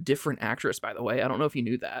third different actress, by the way. I don't know if you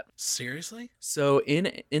knew that. Seriously? So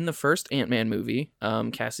in the first Ant-Man movie,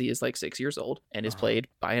 Cassie is like 6 years old and is played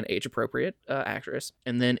by an age-appropriate actress.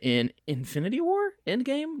 And then in Infinity War,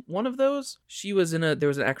 Endgame, one of those, there was an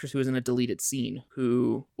actress who was in a deleted scene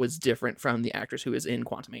who was different from the actress who is in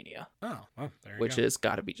Quantumania, Oh, well, there you which go. has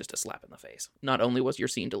got to be just a slap in the face. Not only was your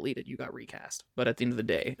scene deleted, you got recast. But at the end of the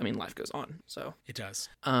day, I mean, life goes on. So It does.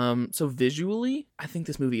 so visually, I think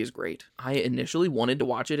this movie is great. I initially wanted to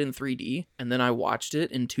watch it in 3D, and then I watched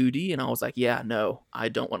it in 2D, and I was like, yeah, no, I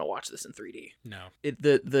don't want to watch this in 3D. No,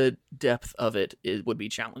 The depth of it would be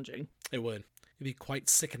challenging. it would. It'd be quite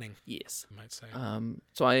sickening, Yes. I might say.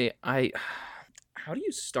 So I how do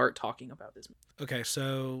you start talking about this movie? Okay,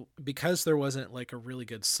 so because there wasn't like a really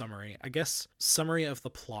good summary, I guess summary of the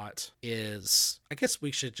plot is, I guess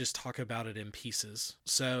we should just talk about it in pieces.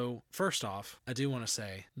 So first off, I do want to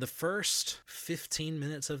say the first 15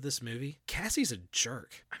 minutes of this movie, Cassie's a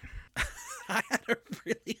jerk. I had a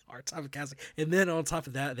really hard time with Cassie. And then on top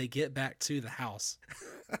of that, they get back to the house.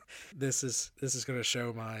 This is going to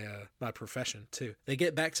show my my profession too. They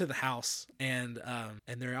get back to the house and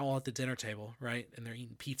they're all at the dinner table, right? And they're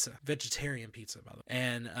eating pizza, vegetarian pizza, by the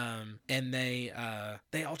way. And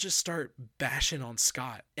they all just start bashing on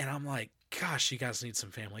Scott, and I'm like, gosh, you guys need some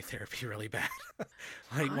family therapy really bad.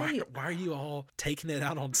 Like, why are you all taking it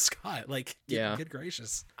out on Scott? Like, Yeah. good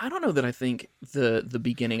gracious. I don't know that I think the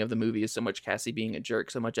beginning of the movie is so much Cassie being a jerk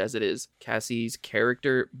so much as it is Cassie's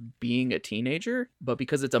character being a teenager, but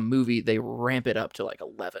because it's a movie, they ramp it up to like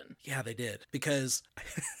 11. Yeah, they did, because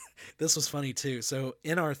this was funny too. So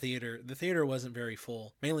in our theater, the theater wasn't very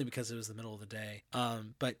full, mainly because it was the middle of the day.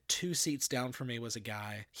 But 2 seats down from me was a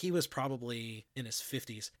guy. He was probably in his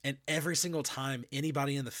 50s, and every single time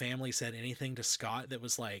anybody in the family said anything to Scott that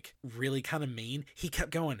was like really kind of mean, he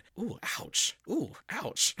kept going, "Ooh, ouch! Ooh,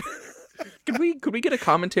 ouch!" Could we get a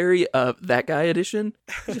commentary of that guy edition?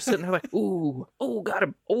 Just sitting there like, ooh, oh, got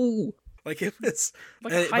him, oh. Like it was,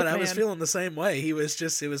 Like a but hype I was man. feeling the same way. It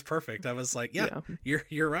was perfect. I was like, yeah.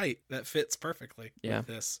 You're right. That fits perfectly with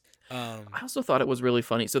this. I also thought it was really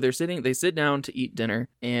funny. So they sit down to eat dinner,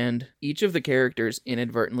 and each of the characters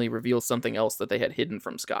inadvertently reveals something else that they had hidden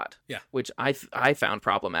from Scott. Yeah. Which I found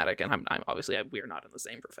problematic, and I'm obviously we are not in the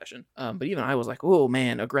same profession. But even I was like, oh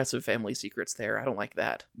man, aggressive family secrets there. I don't like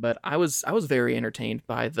that. But I was very entertained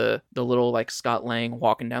by the little like Scott Lang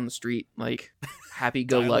walking down the street, like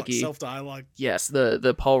happy-go-lucky. Self-dialogue. Yes,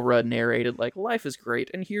 the Paul Rudd narrated, like, life is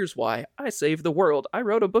great, and here's why. I saved the world. I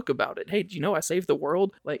wrote a book about it. Hey, do you know I saved the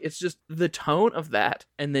world? Like, it's just the tone of that,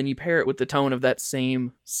 and then you pair it with the tone of that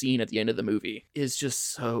same scene at the end of the movie is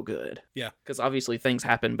just so good. Yeah. Because obviously things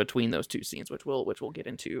happen between those two scenes, which we'll get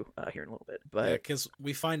into here in a little bit. But because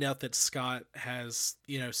we find out that Scott has,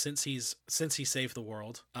 since he saved the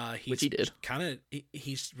world, which he did,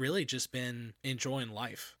 he's really just been enjoying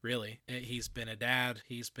life. Really, he's been a dad.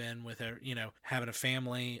 He's been with having a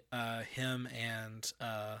family. Him and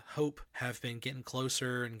Hope have been getting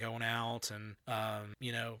closer and going out and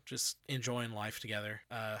just enjoying life together.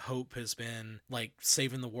 Hope has been like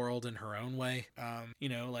saving the world in her own way.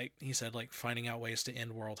 Like he said, like finding out ways to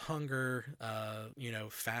end world hunger.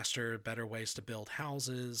 Faster, better ways to build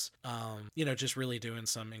houses. Just really doing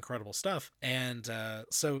some incredible stuff. And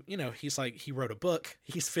so he's like, he wrote a book.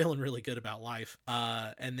 He's feeling really good about life.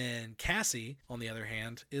 And then Cassie, on the other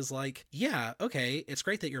hand, is like, yeah, okay, it's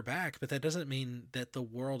great that you're back, but that doesn't mean that the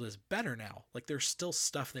world is better now. Like, there's still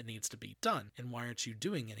stuff that needs to be done. And why aren't you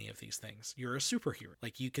doing any of these things? You're a superhero.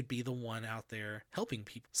 Like, you could be the one out there helping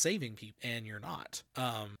people, saving people, and you're not.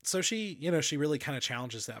 So she really kind of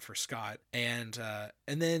challenges that for Scott. And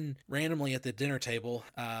then randomly at the dinner table,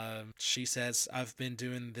 she says, I've been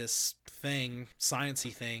doing this thing,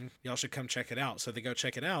 sciencey thing. Y'all should come check it out. So they go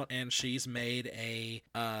check it out, and she's made a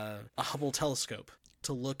Hubble telescope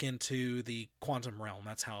to look into the quantum realm.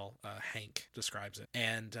 That's how Hank describes it.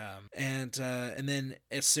 And then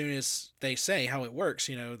as soon as they say how it works,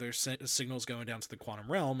 there's signals going down to the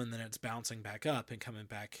quantum realm, and then it's bouncing back up and coming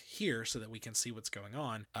back here so that we can see what's going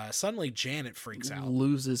on. Suddenly Janet freaks out,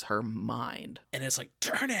 loses her mind, and it's like,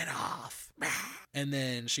 turn it off. And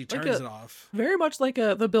then she turns it off. Very much like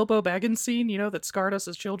the Bilbo Baggins scene, that scarred us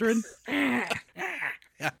as children.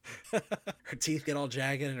 Yeah. Her teeth get all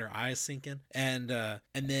jagged and her eyes sinking. And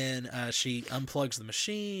then she unplugs the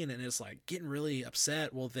machine and is like getting really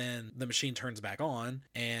upset. Well, then the machine turns back on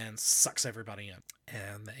and sucks everybody in.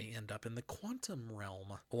 And they end up in the quantum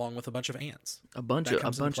realm along with a bunch of ants. A bunch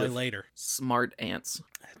of later smart ants,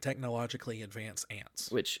 technologically advanced ants,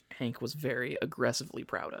 which Hank was very aggressively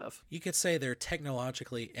proud of. You could say they're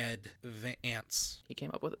technologically ants. He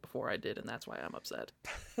came up with it before I did, and that's why I'm upset.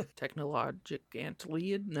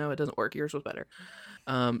 Technologically? No, it doesn't work. Yours was better.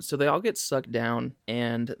 So they all get sucked down,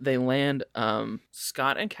 and they land.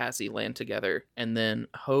 Scott and Cassie land together, and then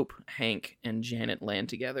Hope, Hank, and Janet land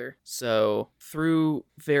together. So through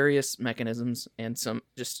various mechanisms and some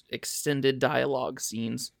just extended dialogue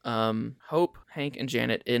scenes, Hope, Hank, and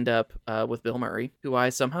Janet end up with Bill Murray, who I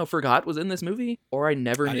somehow forgot was in this movie, or I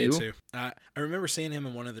never knew. I did too. I remember seeing him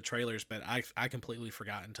in one of the trailers, but I completely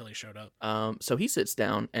forgot until he showed up. So he sits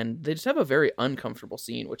down, and they just have a very uncomfortable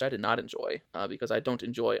scene, which I did not enjoy, because I don't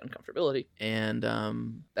enjoy uncomfortability. And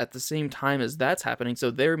at the same time as that's happening,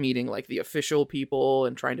 so they're meeting like the official people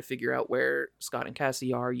and trying to figure out where Scott and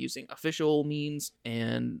Cassie are using official means.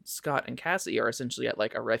 And Scott and Cassie are essentially at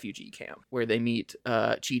like a refugee camp where they meet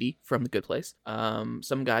Chidi from The Good Place,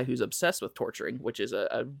 some guy who's obsessed with torturing, which is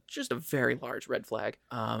just a very large red flag.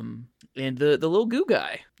 And the little goo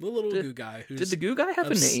guy. Goo guy. Did the goo guy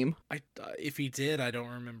have a name? If he did, I don't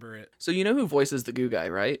remember it. So you know who voices the goo guy,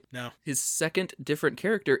 right? No. His second different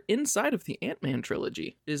character inside of the Ant-Man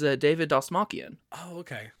trilogy is David Dastmalchian. Oh,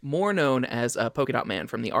 okay. More known as Polka Dot Man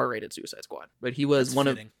from the R-rated Suicide Squad. But he was one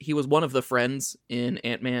of the friends in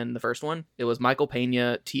Ant-Man, the first one. It was Michael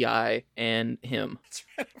Pena, T.I., and him. That's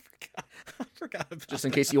right. I forgot about just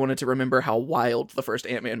in case you wanted to remember how wild the first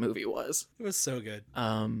Ant-Man movie was. It was so good.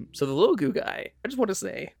 So the little goo guy, I just want to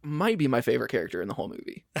say, might be my favorite character in the whole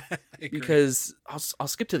movie. Because I'll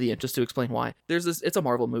skip to the end just to explain why. It's a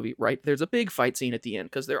Marvel movie, right? There's a big fight scene at the end,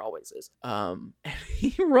 because there always is. And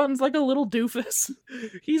he runs like a little doofus.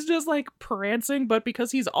 He's just like prancing, but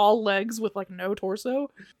because he's all legs with like no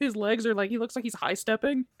torso, his legs are like, he looks like he's high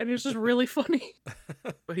stepping, and it's just really funny.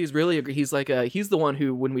 But he's the one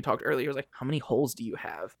who, when we talked earlier, was like, how many holes do you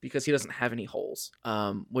have? Because he doesn't have any holes.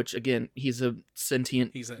 Which again, he's a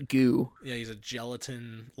sentient goo. Yeah, he's a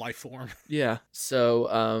gelatin life form. Yeah.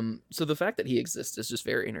 So the fact that he exists is just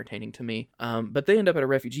very entertaining to me. But they end up at a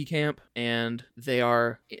refugee camp, and they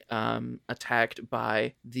are attacked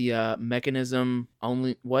by the mechanism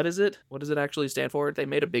only. What is it? What does it actually stand for? They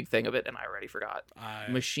made a big thing of it, and I already forgot.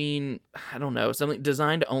 Machine. I don't know. Something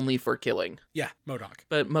designed only for killing. Yeah, MODOK.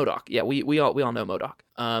 But MODOK. Yeah, we all know MODOK.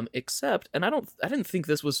 Except, and I didn't think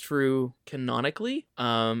this was true canonically.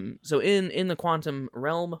 So in the quantum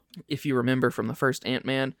realm, if you remember from the first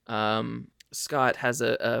Ant-Man, Scott has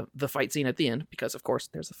the fight scene at the end, because of course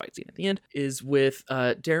there's a fight scene at the end, is with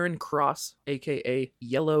Darren Cross, aka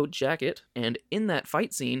Yellow Jacket, and in that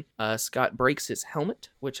fight scene, Scott breaks his helmet,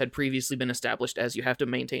 which had previously been established as you have to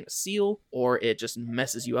maintain a seal or it just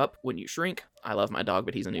messes you up when you shrink. I love my dog,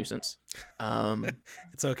 but he's a nuisance.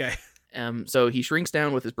 It's okay. So he shrinks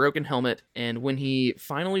down with his broken helmet, and when he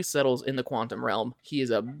finally settles in the quantum realm, he is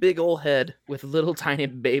a big ol' head with little tiny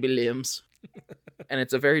baby limbs. And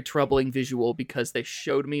it's a very troubling visual because they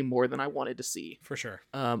showed me more than I wanted to see. For sure.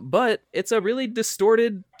 But it's a really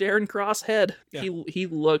distorted Darren Cross head. Yeah. He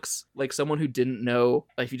looks like someone who didn't know,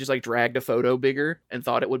 like if you just like dragged a photo bigger and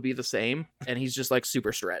thought it would be the same, and he's just like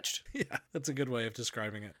super stretched. Yeah, that's a good way of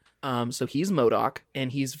describing it. So he's MODOK,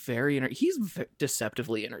 and he's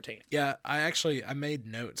deceptively entertaining. Yeah, I made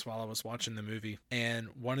notes while I was watching the movie, and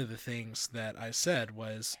one of the things that I said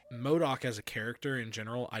was MODOK as a character in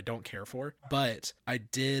general, I don't care for, but I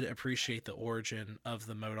did appreciate the origin of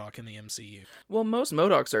the MODOK in the MCU. Well, most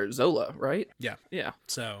MODOKs are Zola, right? Yeah. Yeah.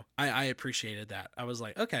 So I appreciated that. I was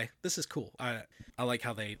like, okay, this is cool. I like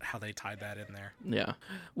how they tied that in there. Yeah.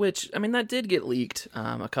 Which, I mean, that did get leaked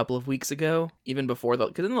a couple of weeks ago, even before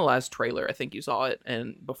because in the last trailer, I think you saw it,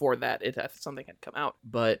 and before that, something had come out.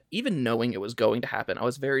 But even knowing it was going to happen, I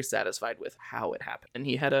was very satisfied with how it happened. And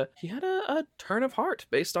he had a turn of heart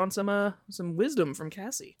based on some wisdom from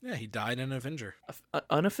Cassie. Yeah, he died an Avenger.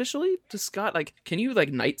 Unofficially, to Scott, like, can you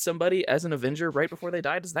like knight somebody as an Avenger right before they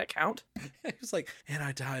die? Does that count? He was like, and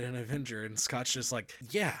I died an Avenger, and Scott's just like,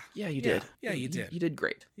 yeah, you did. Yeah, you did. You did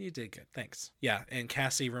great. You did good. Thanks. Yeah, and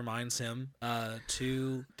Cassie reminds him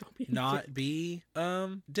to not be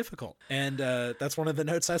difficult. And that's one of the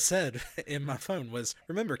notes I said in my phone was,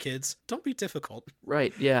 remember kids, don't be difficult.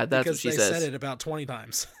 Right. Yeah, that's what she says. Because they said it about 20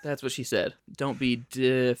 times. That's what she said. Don't be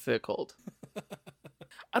difficult.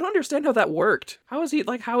 I don't understand how that worked. How is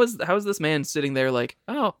this man sitting there like,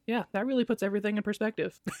 oh yeah, that really puts everything in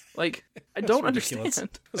perspective? Like, I don't understand.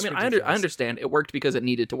 I mean, I understand it worked because it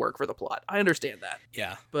needed to work for the plot. I understand that.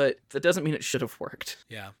 Yeah. But that doesn't mean it should have worked.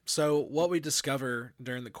 Yeah. So what we discover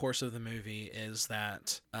during the course of the movie is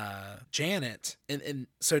that Janet, and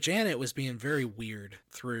so Janet was being very weird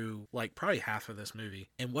through like probably half of this movie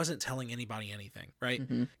and wasn't telling anybody anything, right?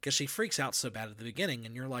 Because she freaks out so bad at the beginning,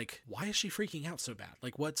 and you're like, why is she freaking out so bad?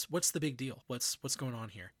 Like, what's the big deal? What's going on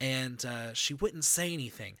here? And she wouldn't say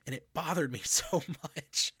anything, and it bothered me so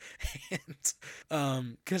much.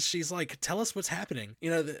 And because she's like, tell us what's happening.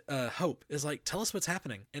 You know, Hope is like, tell us what's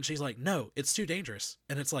happening, and she's like, no, it's too dangerous.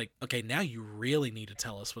 And it's like, okay, now you really need to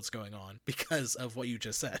tell us what's going on because of what you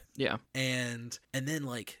just said. Yeah. And then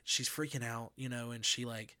like she's freaking out, you know, and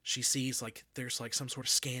she sees like there's like some sort of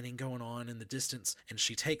scanning going on in the distance, and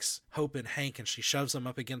she takes Hope and Hank and she shoves them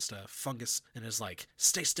up against a fungus and is like,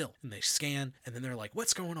 stay still. And they scan, and then they're like,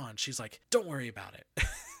 what's going on? She's like, don't worry about it.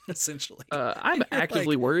 Essentially. I'm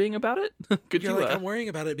actively worrying about it. I'm worrying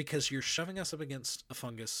about it because you're shoving us up against a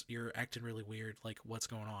fungus. You're acting really weird. Like, what's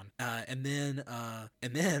going on? And then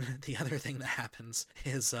the other thing that happens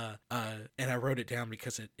is, and I wrote it down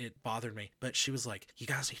because it bothered me, but she was like, you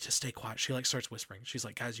guys need to stay quiet. She like starts whispering. She's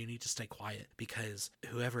like, guys, you need to stay quiet because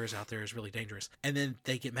whoever is out there is really dangerous. And then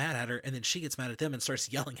they get mad at her, and then she gets mad at them and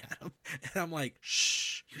starts yelling at them. And I'm like,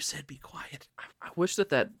 shh, you said be quiet. I wish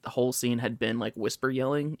that whole scene had been like whisper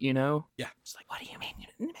yelling, you know? Yeah. It's like, what do you mean?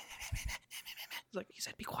 It's like, he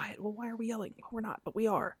said be quiet. Well, why are we yelling? Well, we're not, but we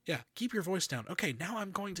are. Yeah, keep your voice down. Okay, now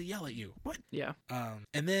I'm going to yell at you. What? Yeah.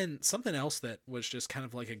 And then something else that was just kind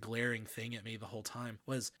of like a glaring thing at me the whole time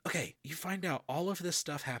was, okay, you find out all of this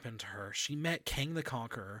stuff happened to her. She met Kang the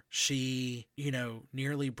Conqueror. She, you know,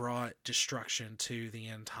 nearly brought destruction to the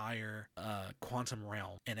entire quantum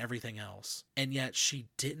realm and everything else. And yet she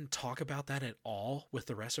didn't talk about that at all with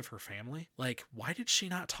the rest of her family. Like, why did she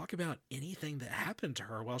not talk about anything that happened to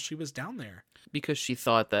her while she was down there? Because she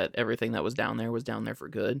thought that everything that was down there for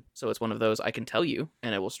good. So it's one of those, I can tell you,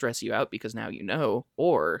 and it will stress you out because now you know,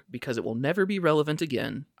 or because it will never be relevant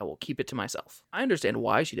again, I will keep it to myself. I understand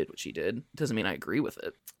why she did what she did. It doesn't mean I agree with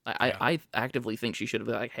it. I actively think she should have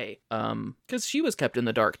been like, hey, because she was kept in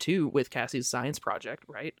the dark too with Cassie's science project,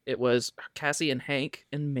 right? It was Cassie and Hank,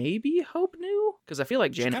 and maybe Hope knew, because I feel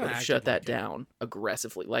like Janet would have shut that down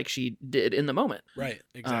aggressively, like she did in the moment. Right,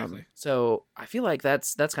 exactly. So I feel like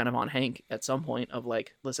that's kind of on Hank at some point of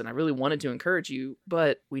like, listen, I really wanted to encourage you,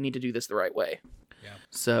 but we need to do this the right way. Yeah.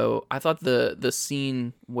 So I thought the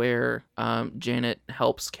scene where Janet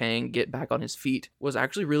helps Kang get back on his feet was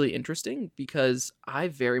actually really interesting because I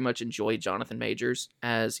very much enjoyed Jonathan Majors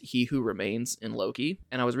as He Who Remains in Loki,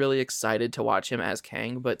 and I was really excited to watch him as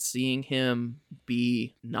Kang, but seeing him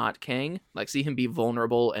be not Kang, like see him be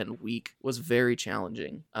vulnerable and weak, was very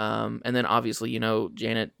challenging. And then obviously, you know,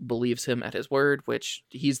 Janet believes him at his word, which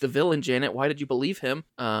he's the villain, Janet. Why did you believe him?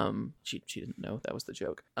 She didn't know that was the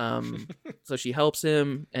joke. So she helps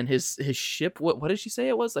him, and his ship, what did she say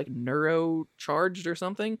it was? Like neuro charged or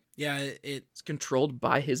something? Yeah, It's controlled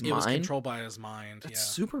by his mind. was controlled by his mind. That's yeah.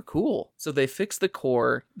 super cool. So they fix the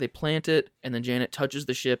core, they plant it, and then Janet touches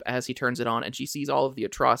the ship as he turns it on, and she sees all of the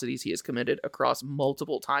atrocities he has committed across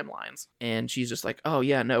multiple timelines. And she's just like, "Oh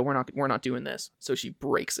yeah, no, we're not doing this." So she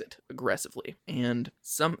breaks it aggressively, and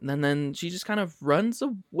then she just kind of runs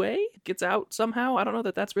away, gets out somehow. I don't know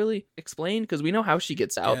that that's really explained because we know how she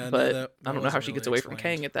gets out, Yeah, no, but that I don't know how wasn't she gets really away from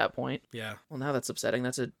explained. Kang at that point. Yeah. Well, now that's upsetting.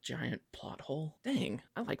 That's a giant plot hole. Dang,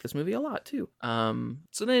 I like this movie a lot too.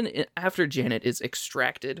 So then after Janet is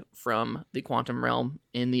extracted from the quantum realm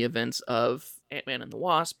in the events of Ant-Man and the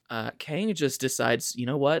Wasp, Kang just decides, you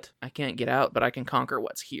know what? I can't get out, but I can conquer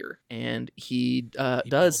what's here. And he He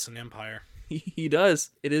does. built an empire. He does.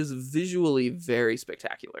 It is visually very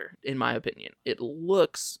spectacular, in my opinion. It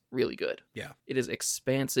looks really good. Yeah. It is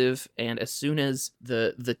expansive, and as soon as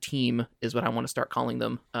the team is what I want to start calling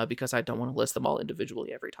them, because I don't want to list them all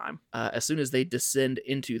individually every time. As soon as they descend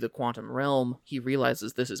into the quantum realm, he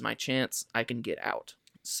realizes this is my chance. I can get out.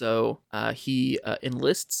 So he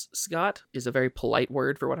enlists Scott, is a very polite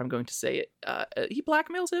word for what I'm going to say. He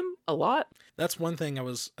blackmails him a lot. That's one thing I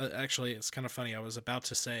was actually, it's kind of funny. I was about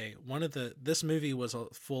to say this movie was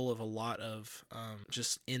full of a lot of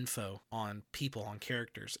just info on people, on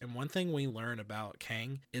characters. And one thing we learn about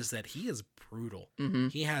Kang is that he is brutal. Mm-hmm.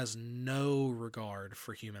 He has no regard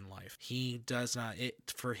for human life. He does not,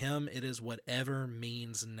 for him, it is whatever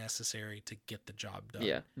means necessary to get the job done.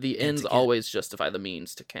 Yeah, the And ends to get- always justify the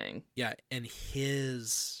means to Kang. Yeah, and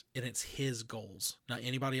it's his goals, not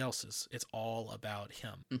anybody else's. It's all about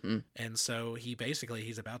him. Mm-hmm. And so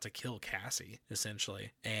he's about to kill Cassie,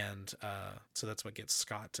 essentially. And so that's what gets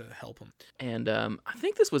Scott to help him. And I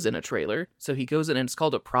think this was in a trailer. So he goes in, and it's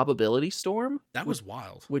called a probability storm. That was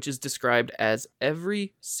wild. Which is described as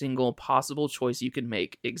every single possible choice you can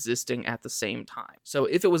make existing at the same time. So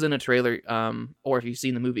if it was in a trailer, or if you've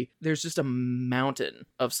seen the movie, there's just a mountain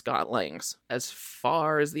of Scott Langs as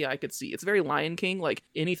far as the eye could see. It's very Lion King, like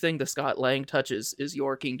anything the Scott Lang touches is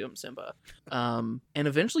your kingdom, Simba. And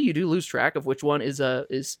eventually you do lose track of which one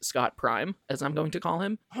is Scott Prime, as I'm going to call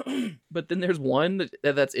him. But then there's one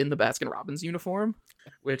that's in the Baskin-Robbins uniform,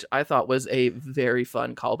 which I thought was a very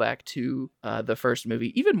fun callback to the first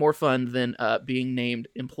movie. Even more fun than being named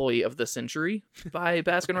Employee of the Century by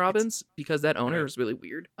Baskin-Robbins, because that owner is really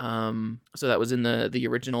weird. So that was in the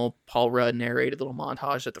original Paul Rudd narrated little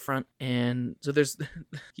montage at the front. And so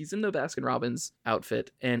he's in the Baskin-Robbins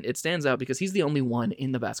outfit, and it stands out because he's the only one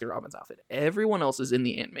in the Baskin-Robbins outfit. Everyone else is in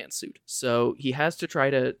the Ant-Man suit. So he has to try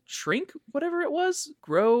to shrink whatever it was,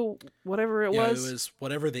 grow whatever it was. It was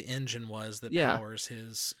whatever the engine was that powers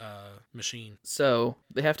his machine. So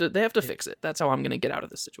they have to fix it. That's how I'm gonna get out of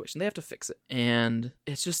this situation. They have to fix it, and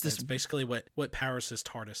it's just this. It's basically what powers his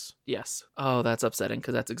TARDIS. Yes. Oh, that's upsetting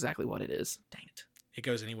because that's exactly what it is. Dang it. It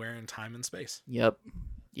goes anywhere in time and space. Yep.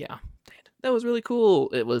 Yeah. Dang it. That was really cool.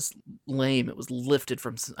 It was lame. It was lifted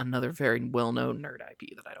from another very well-known nerd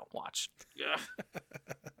IP that I don't watch. Yeah.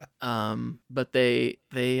 But they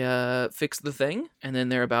fix the thing, and then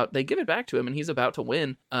they give it back to him, and he's about to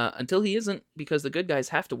win until he isn't, because the good guys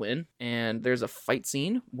have to win. And there's a fight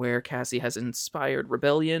scene where Cassie has inspired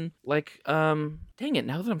rebellion. Like, dang it,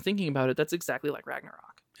 now that I'm thinking about it, that's exactly like Ragnarok.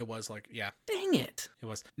 It was like, yeah. Dang it. It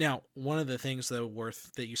was. Now, one of the things though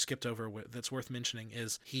that you skipped over that's worth mentioning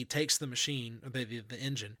is he takes the machine, the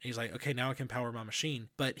engine, and he's like, okay, now I can power my machine.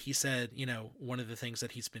 But he said, one of the things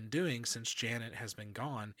that he's been doing since Janet has been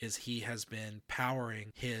gone is he has been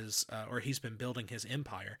powering his, or he's been building his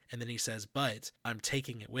empire. And then he says, but I'm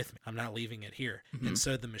taking it with me. I'm not leaving it here. Mm-hmm. And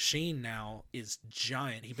so the machine now is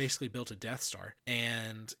giant. He basically built a Death Star,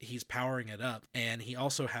 and he's powering it up. And he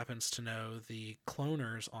also happens to know the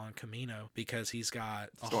cloners on Kamino because he's got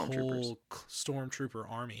a whole stormtrooper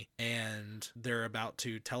army, and they're about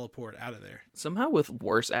to teleport out of there. Somehow with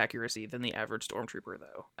worse accuracy than the average stormtrooper,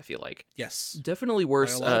 though, I feel like. Yes. Definitely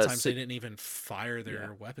worse. Like a lot of times they didn't even fire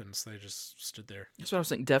their weapons. They just stood there. That's what I was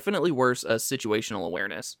saying. Definitely worse situational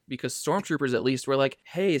awareness, because stormtroopers at least were like,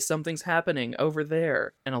 hey, something's happening over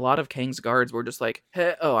there. And a lot of Kang's guards were just like,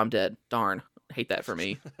 hey, oh, I'm dead. Darn. I hate that for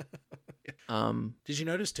me. Did you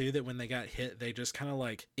notice too that when they got hit, they just kind of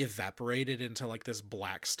like evaporated into like this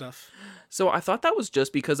black stuff? So I thought that was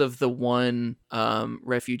just because of the one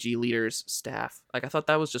refugee leader's staff. Like I thought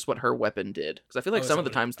that was just what her weapon did. Because I feel like Oh, is some that of the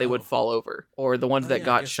what it- times they would oh. fall over, or the ones Oh, that yeah, I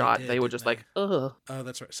got guess they shot, did, they were didn't just they? like, ugh. Oh,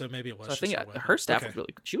 that's right. So maybe it was. So I just think her weapon. her staff Okay.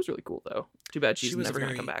 she was really cool though. Too bad she's She was never gonna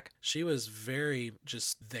very- come back. She was very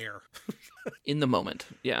just there. In the moment,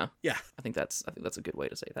 yeah. Yeah. I think that's a good way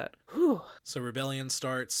to say that. Whew. So rebellion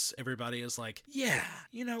starts. Everybody is like, "Yeah,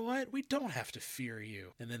 you know what? We don't have to fear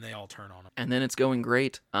you." And then they all turn on him. And then it's going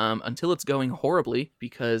great, until it's going horribly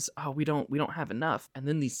because we don't have enough. And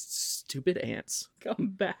then these stupid ants come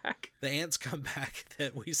back. The ants come back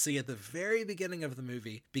that we see at the very beginning of the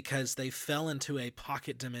movie because they fell into a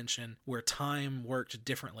pocket dimension where time worked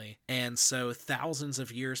differently. And so thousands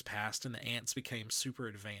of years passed and the ants became super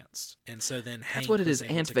advanced. And so then That's Hank what it was is.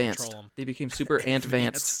 able to Ant-vanced. control 'em. They became super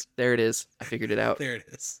ant-vanced. There it is. I figured it out. There it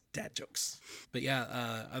is. Dad jokes. But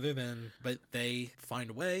yeah, but they find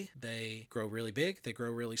a way. They grow really big. They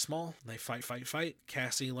grow really small. They fight.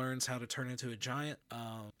 Cassie learns how to turn into a giant.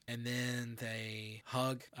 And then they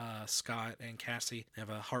hug. Scott and Cassie have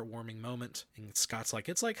a heartwarming moment. And Scott's like,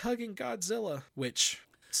 it's like hugging Godzilla, which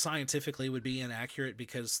scientifically would be inaccurate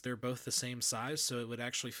because they're both the same size, so it would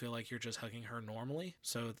actually feel like you're just hugging her normally,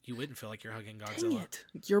 so you wouldn't feel like you're hugging Dang Godzilla. it.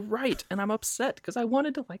 You're right. And I'm upset because I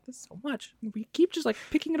wanted to like this so much. We keep just like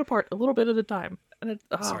picking it apart a little bit at a time. And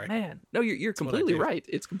Sorry. man. No, you're what I completely do. right.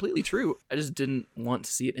 It's completely true. I just didn't want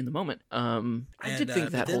to see it in the moment. I did And, think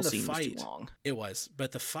but that then whole the scene was too fight- long. It was,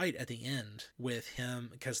 but the fight at the end with him,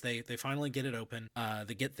 because they finally get it open.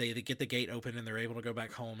 They get the gate open and they're able to go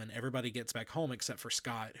back home, and everybody gets back home except for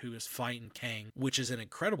Scott, who is fighting Kang, which is an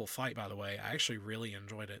incredible fight, by the way. I actually really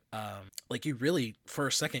enjoyed it. Like you really, for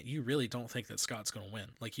a second, you really don't think that Scott's gonna win.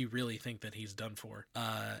 Like you really think that he's done for.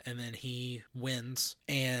 And then he wins,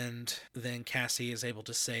 and then Cassie is able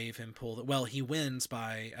to save and pull the. Well, he wins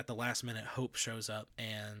by at the last minute. Hope shows up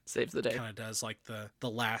and Saves the day. kind of does like the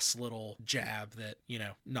last little jab that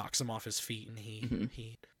knocks him off his feet, and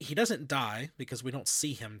he doesn't die because we don't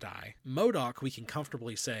see him die. MODOK, we can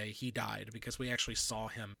comfortably say he died because we actually saw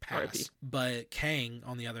him pass. R.I.P. But Kang,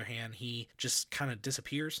 on the other hand, he just kind of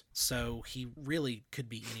disappears, so he really could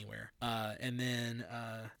be anywhere. And then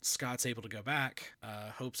Scott's able to go back,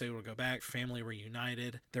 Hope's able to go back, family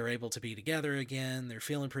reunited, they're able to be together again, they're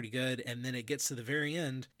feeling pretty good, and then it gets to the very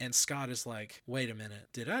end and Scott is like, wait a minute,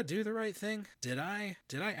 did I do the right thing? Did I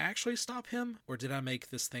actually stop him, or did I make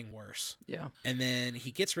this thing worse? Yeah. And then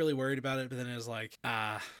he gets really worried about it, but then is like,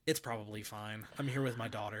 it's probably fine. I'm here with my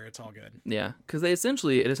daughter. It's all good. Yeah, because it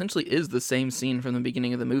essentially is the same scene from the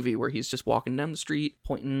beginning of the movie where he's just walking down the street,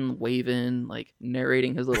 pointing, waving, like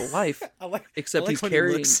narrating his little life. Except he's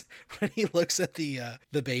carrying. When he looks at the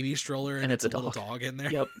baby stroller and it's a little dog. dog in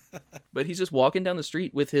there. Yep. But he's just walking down the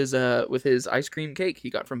street with his ice cream cake he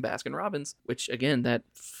got from Baskin Robbins, which again, that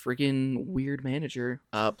friggin' weird manager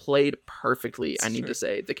played perfectly. I need to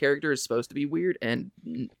say the character is supposed to be weird, and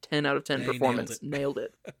 10 out of 10 They performance nailed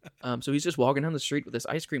it. So he's just walking down the street with this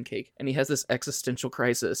ice cream cake, and he has this existential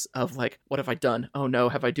crisis of like, what have I done? Oh no,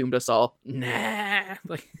 have I doomed us all? Nah.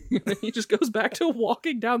 Like he just goes back to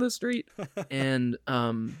walking down the street, and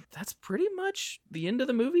that's pretty much the end of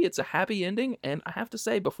the movie. It's a happy ending, and I have to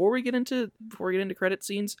say, before we get into credit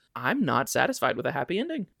scenes, I'm not satisfied with a happy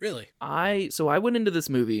ending. Really? I went into this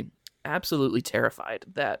movie absolutely terrified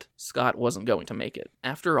that Scott wasn't going to make it.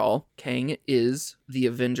 After all, Kang is the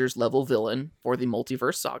Avengers level villain for the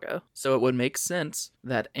multiverse saga, so it would make sense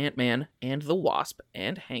that Ant-Man and the Wasp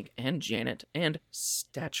and Hank and Janet and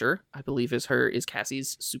Stature, I believe is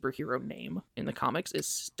Cassie's superhero name in the comics, is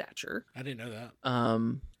Stature. I didn't know that.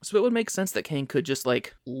 So it would make sense that Kang could just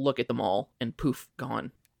like look at them all and poof,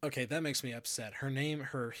 gone. Okay, that makes me upset.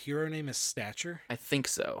 Her hero name is Stature. I think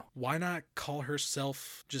so. Why not call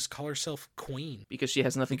herself Queen? Because she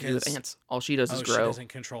has nothing to do with Because- ants. All she does is She grow. doesn't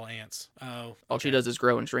control ants. Oh, All she okay. does is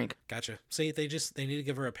grow and shrink. Gotcha. See, they need to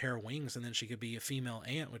give her a pair of wings, and then she could be a female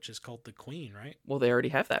ant, which is called the Queen, right? Well, they already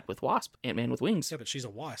have that with Wasp. Ant-Man with wings. Yeah, but she's a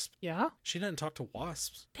wasp. Yeah? She doesn't talk to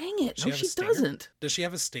wasps. Dang it. Does No, have a she stinger? doesn't. Does she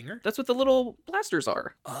have a stinger? That's what the little blasters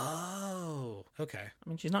are. Oh, okay. I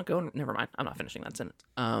mean, she's not going... Never mind. I'm not finishing that sentence.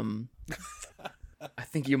 I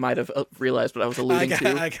think you might have realized what I was alluding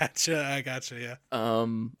to. I gotcha, yeah.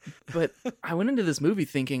 But I went into this movie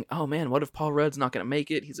thinking, oh man, what if Paul Rudd's not going to make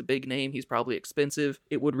it? He's a big name. He's probably expensive.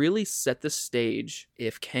 It would really set the stage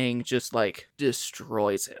if Kang just like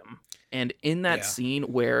destroys him. And in that Yeah. scene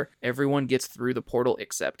where everyone gets through the portal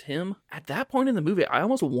except him, at that point in the movie, I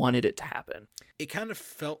almost wanted it to happen. It kind of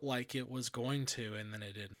felt like it was going to, and then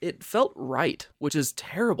it didn't. It felt right, which is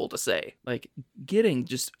terrible to say. Like, getting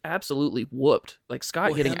just absolutely whooped, like Scott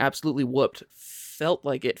Well, getting him- absolutely whooped, felt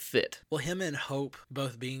like it fit. Well, him and Hope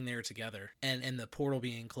both being there together, and the portal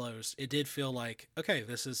being closed, it did feel like, okay,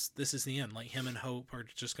 this is the end. Like, him and Hope are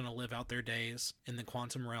just gonna live out their days in the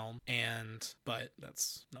quantum realm, but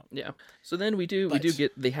that's no. Yeah. So then we do But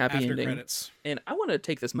get the happy After ending. credits. And I want to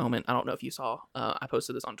take this moment. I don't know if you saw. I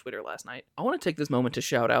posted this on Twitter last night. I want to take this moment to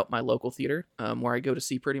shout out my local theater, where I go to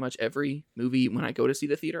see pretty much every movie. When I go to see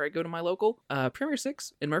the theater, I go to my local. Premier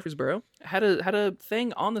 6 in Murfreesboro had a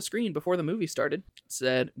thing on the screen before the movie started. It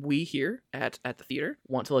said, "We here at the theater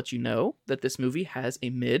want to let you know that this movie has a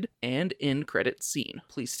mid and end credit scene.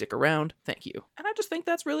 Please stick around. Thank you." And I just think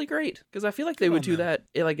that's really great because I feel like they Good would on do them.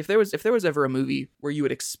 that. Like if there was ever a movie where you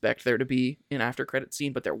would expect there to be an after credit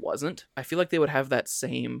scene, but there wasn't, I feel like they would have that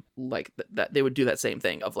same that they would do that same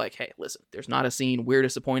thing of like, hey, listen, there's not a scene. We're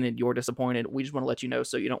disappointed. You're disappointed. We just want to let you know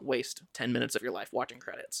so you don't waste 10 minutes of your life watching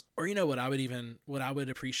credits. Or what I would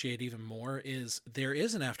appreciate even more is there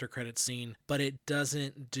is an after credit scene, but it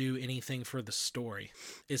doesn't do anything for the story.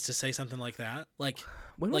 Is to say something like that, like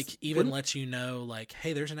lets you know, like,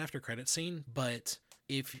 hey, there's an after credit scene, but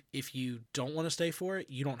if you don't want to stay for it,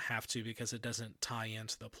 you don't have to because it doesn't tie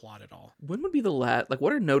into the plot at all. When would be the last, like,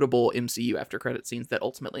 what are notable MCU after credit scenes that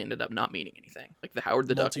ultimately ended up not meaning anything? Like the Howard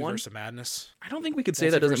the Duck one? Multiverse of Madness. I don't think we could say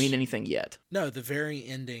that doesn't Multiverse- mean anything yet. No, the very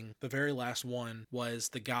ending, the very last one was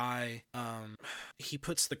the guy, he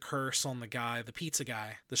puts the curse on the guy, the pizza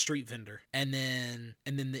guy, the street vendor. And then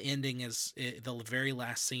the ending is the very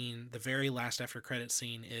last scene, the very last after credit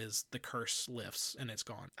scene is the curse lifts and it's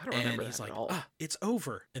gone. I don't remember he's that like, at all. it's over.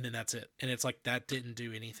 And then that's it. And it's like, that didn't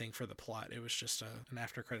do anything for the plot. It was just an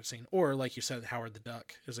after credit scene. Or like you said, Howard the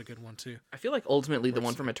Duck is a good one too. I feel like ultimately the Or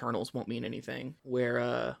one from Eternals won't mean anything.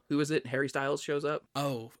 Where, who is it? Harry Styles shows up?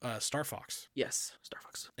 Oh, Star Fox. Yes, Star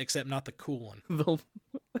Fox. Except not the cool one.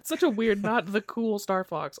 That's such a weird, not the cool Star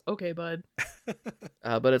Fox. Okay, bud.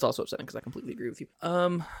 But it's also upsetting because I completely agree with you.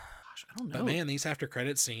 Gosh, I don't know. But man, these after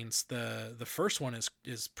credit scenes, the first one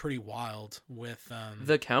is pretty wild with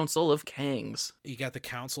The Council of Kangs. you got the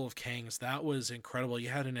Council of Kangs. That was incredible. You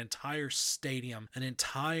had an entire stadium, an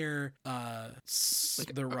entire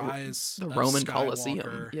the rise The of Roman Skywalker.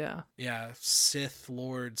 Colosseum. Yeah. Yeah, Sith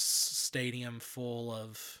Lords stadium full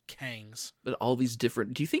of Kangs. But all these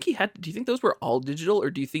different. Do you think those were all digital, or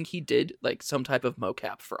do you think he did like some type of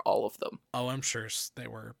mocap for all of them? Oh, I'm sure they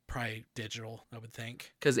were probably digital, I would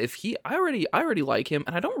think. Because if I already like him,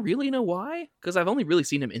 and I don't really know why, because I've only really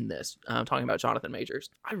seen him in this. I'm talking about Jonathan Majors.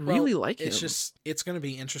 I really like him. It's going to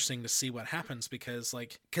be interesting to see what happens because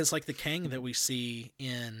the Kang that we see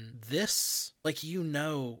in this, like,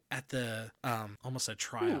 at the almost said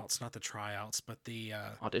tryouts, not the tryouts, but the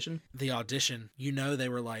Audition. The audition, they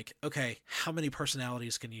were like, okay, how many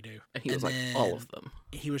personalities can you do? And he was like, all of them.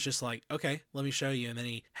 He was just like, okay, let me show you. And then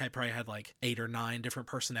he probably had like 8 or 9 different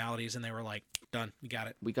personalities, and they were like, done, we got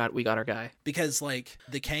it. We got our guy. Because like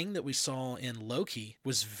the Kang that we saw in Loki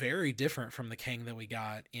was very different from the Kang that we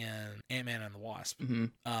got in Ant-Man and the Wasp. Mm-hmm.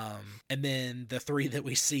 And then the 3 that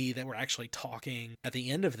we see that were actually talking at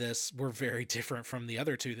the end of this were very different from the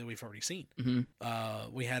other 2 that we've already seen.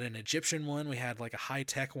 Mm-hmm. We had an Egyptian one, we had like a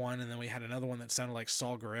high-tech one, and then we had another one that sounded like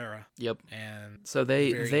Saul Guerrero. Yep. And so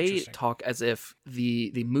very they interesting. talk as if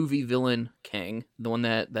the movie villain Kang, the one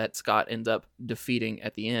that Scott ends up defeating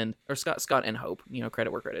at the end, or Scott and Hope,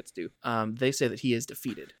 credit where credit's due. They say that he is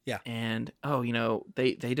defeated. Yeah. And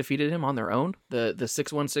they defeated him on their own, the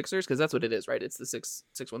 616ers, because that's what it is, right? It's the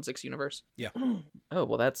 616 universe. Yeah. Oh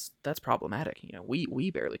well, that's problematic.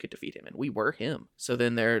 We barely could defeat him, and we were him. So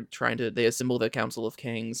then they assemble the Council of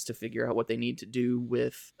Kangs to figure out what they need to do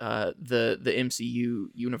with the MCU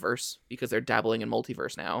universe, because they're dabbling in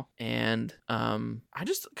multiverse now. And I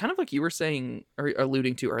just, kind of like you were saying or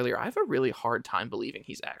alluding to earlier, I have a really hard time believing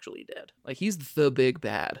he's actually dead. Like, he's the big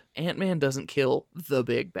bad. Ant-Man doesn't kill the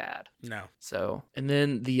big bad. No. So, and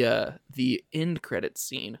then the end credits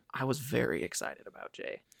scene, I was very excited about,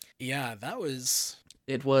 Jay. Yeah, that was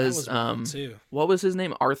It was wild too. what was his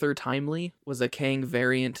name? Arthur Timely was a Kang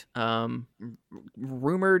variant,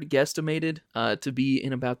 rumored, guesstimated to be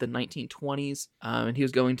in about the 1920s, and he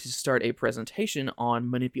was going to start a presentation on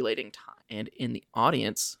manipulating time. And in the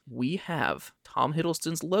audience, we have Tom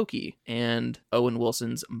Hiddleston's Loki, and Owen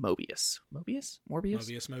Wilson's Mobius. Mobius?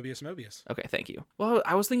 Mobius. Okay, thank you. Well,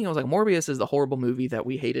 I was like, Morbius is the horrible movie that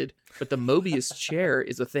we hated, but the Mobius chair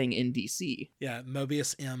is a thing in DC. Yeah,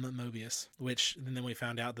 Mobius M. Mobius, which and then we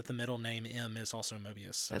found out that the middle name M is also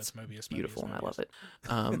Mobius. So That's it's Mobius. beautiful, Mobius. and I love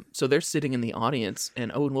it. So they're sitting in the audience,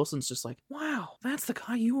 and Owen Wilson's just like, wow, that's the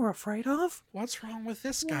guy you were afraid of? What's wrong with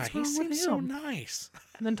this guy? What's He wrong with seems so him? nice.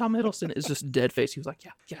 And then Tom Hiddleston is just dead face. He was like,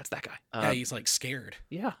 yeah, it's that guy. Yeah, he's like scared.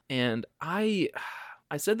 Yeah. And I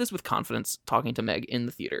said this with confidence talking to Meg in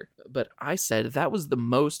the theater, but I said that was the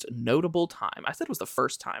most notable time. I said it was the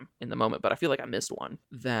first time in the moment, but I feel like I missed one,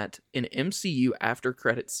 that an MCU after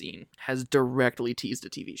credit scene has directly teased a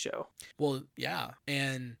TV show. Well, yeah,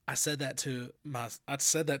 and I said that to my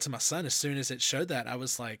son as soon as it showed that. I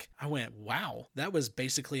went, wow, that was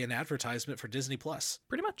basically an advertisement for Disney Plus.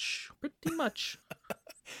 Pretty much.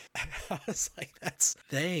 I was like,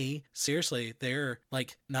 they're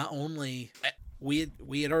like, not only we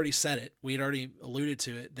had already said it, we had already alluded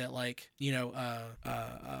to it, that like,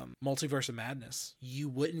 Multiverse of Madness, you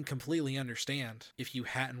wouldn't completely understand if you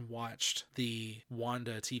hadn't watched the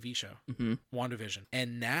Wanda TV show, WandaVision.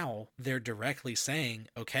 And now they're directly saying,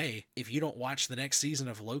 okay, if you don't watch the next season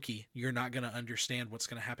of Loki, you're not going to understand what's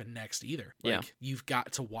going to happen next either. Like, you've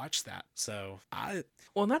got to watch that. So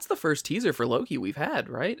Well, and that's the first teaser for Loki we've had,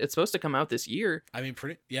 right? It's supposed to come out this year. I mean,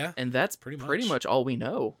 And that's pretty much all we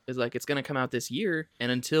know, is like it's going to come out this year,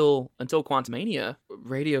 and until Quantumania,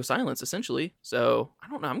 radio silence essentially. So I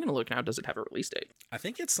don't know. I'm going to look now. Does it have a release date? I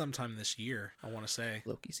think it's sometime this year, I want to say.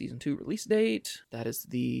 Loki season 2 release date. That is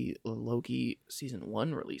the Loki season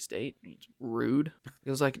 1 release date. It's rude. It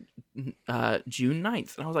was like June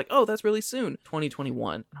 9th, and I was like, oh, that's really soon.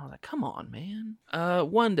 2021, and I was like, come on, man.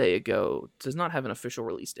 1 day ago. Does not have an official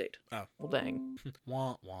release date. Oh, well, dang.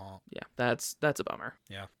 Wah, wah. Yeah, that's a bummer.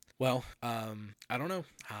 Yeah. Well, I don't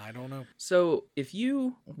know. So if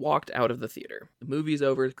you walked out of the theater, the movie's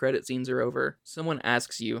over, the credit scenes are over, someone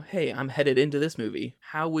asks you, hey, I'm headed into this movie,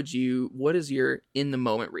 what is your in the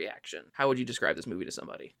moment reaction? How would you describe this movie to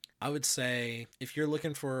somebody? I would say if you're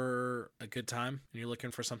looking for a good time and you're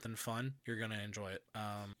looking for something fun, you're going to enjoy it.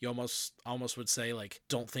 You almost would say, like,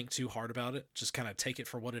 don't think too hard about it. Just kind of take it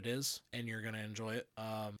for what it is and you're going to enjoy it.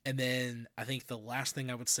 And then I think the last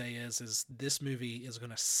thing I would say is this movie is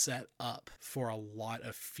going to set up for a lot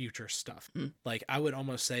of future stuff. Like, I would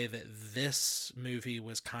almost say that this movie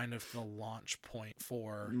was kind of the launch point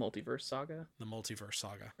for the multiverse saga,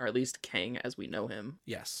 or at least Kang as we know him.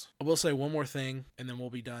 Yes. I will say one more thing and then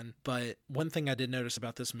we'll be done. But one thing I did notice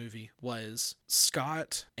about this movie was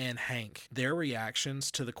Scott and Hank, their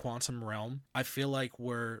reactions to the quantum realm, I feel like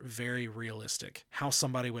were very realistic. How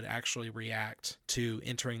somebody would actually react to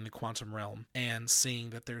entering the quantum realm and seeing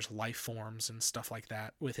that there's life forms and stuff like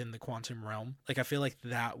that within the quantum realm. Like, I feel like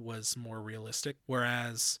that was more realistic.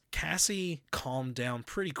 Whereas Cassie calmed down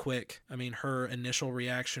pretty quick. I mean, her initial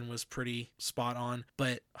reaction was pretty spot on,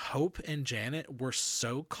 but Hope and Janet were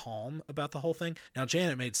so calm about the whole thing. Now,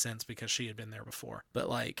 Janet made sense because she had been there before, but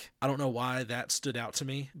like, I don't know why that stood out to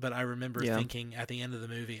me, but I remember thinking at the end of the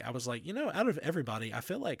movie, I was like, out of everybody, I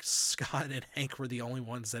feel like Scott and Hank were the only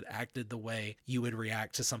ones that acted the way you would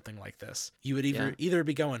react to something like this. You would either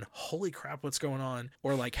be going, holy crap, what's going on?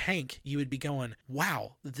 Or like Hank, you would be going,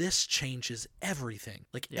 wow, this changes everything.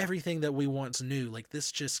 Like everything that we once knew, like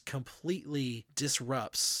this just completely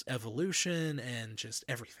disrupts evolution and just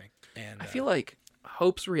everything. And I feel like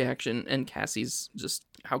Hope's reaction and Cassie's just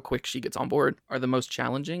how quick she gets on board are the most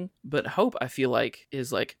challenging. But Hope, I feel like,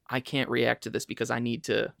 is like, I can't react to this because I need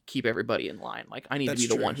to keep everybody in line. Like, I need to be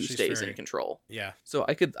the one who stays in control. Yeah. So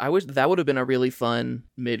I wish that would have been a really fun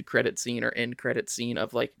mid-credit scene or end-credit scene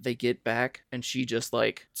of like, they get back and she just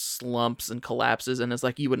like slumps and collapses and is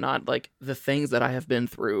like, you would not, like, the things that I have been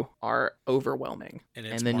through are overwhelming. And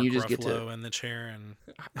then Mark you just Ruffalo get to in the chair and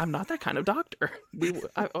I'm not that kind of doctor.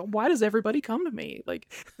 Why does everybody come to me?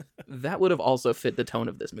 Like, that would have also fit the tone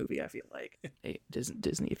of this movie, I feel like. Hey,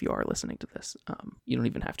 Disney, if you are listening to this, you don't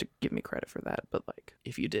even have to give me credit for that, but like,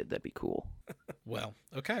 if you did, that'd be cool. Well,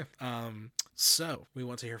 okay. So we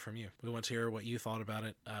want to hear from you. We want to hear what you thought about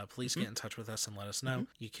it. Please get in touch with us and let us know.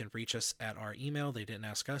 You can reach us at our email,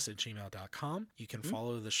 theydidn'task@gmail.com. You can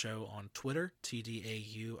follow the show on Twitter,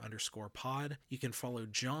 TDAU_pod. You can follow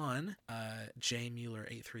John,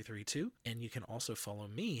 JMueller8332, and you can also follow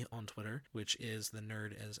me on Twitter, which is the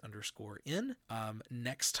nerd as _n.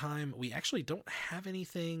 Next time, we actually don't have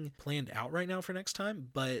anything planned out right now for next time,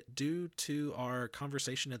 but due to our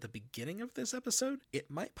conversation at the beginning of this episode, it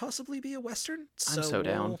might possibly be a Western. I'm so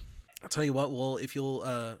down. I'll tell you what, well, if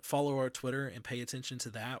you'll follow our Twitter and pay attention to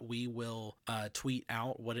that, we will tweet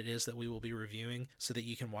out what it is that we will be reviewing so that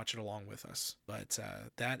you can watch it along with us. But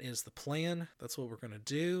that is the plan. That's what we're going to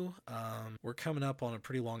do. We're coming up on a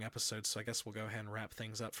pretty long episode, so I guess we'll go ahead and wrap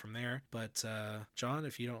things up from there. But John,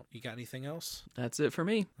 if you got anything else? That's it for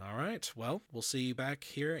me. All right. Well, we'll see you back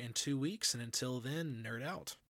here in 2 weeks, and until then, nerd out.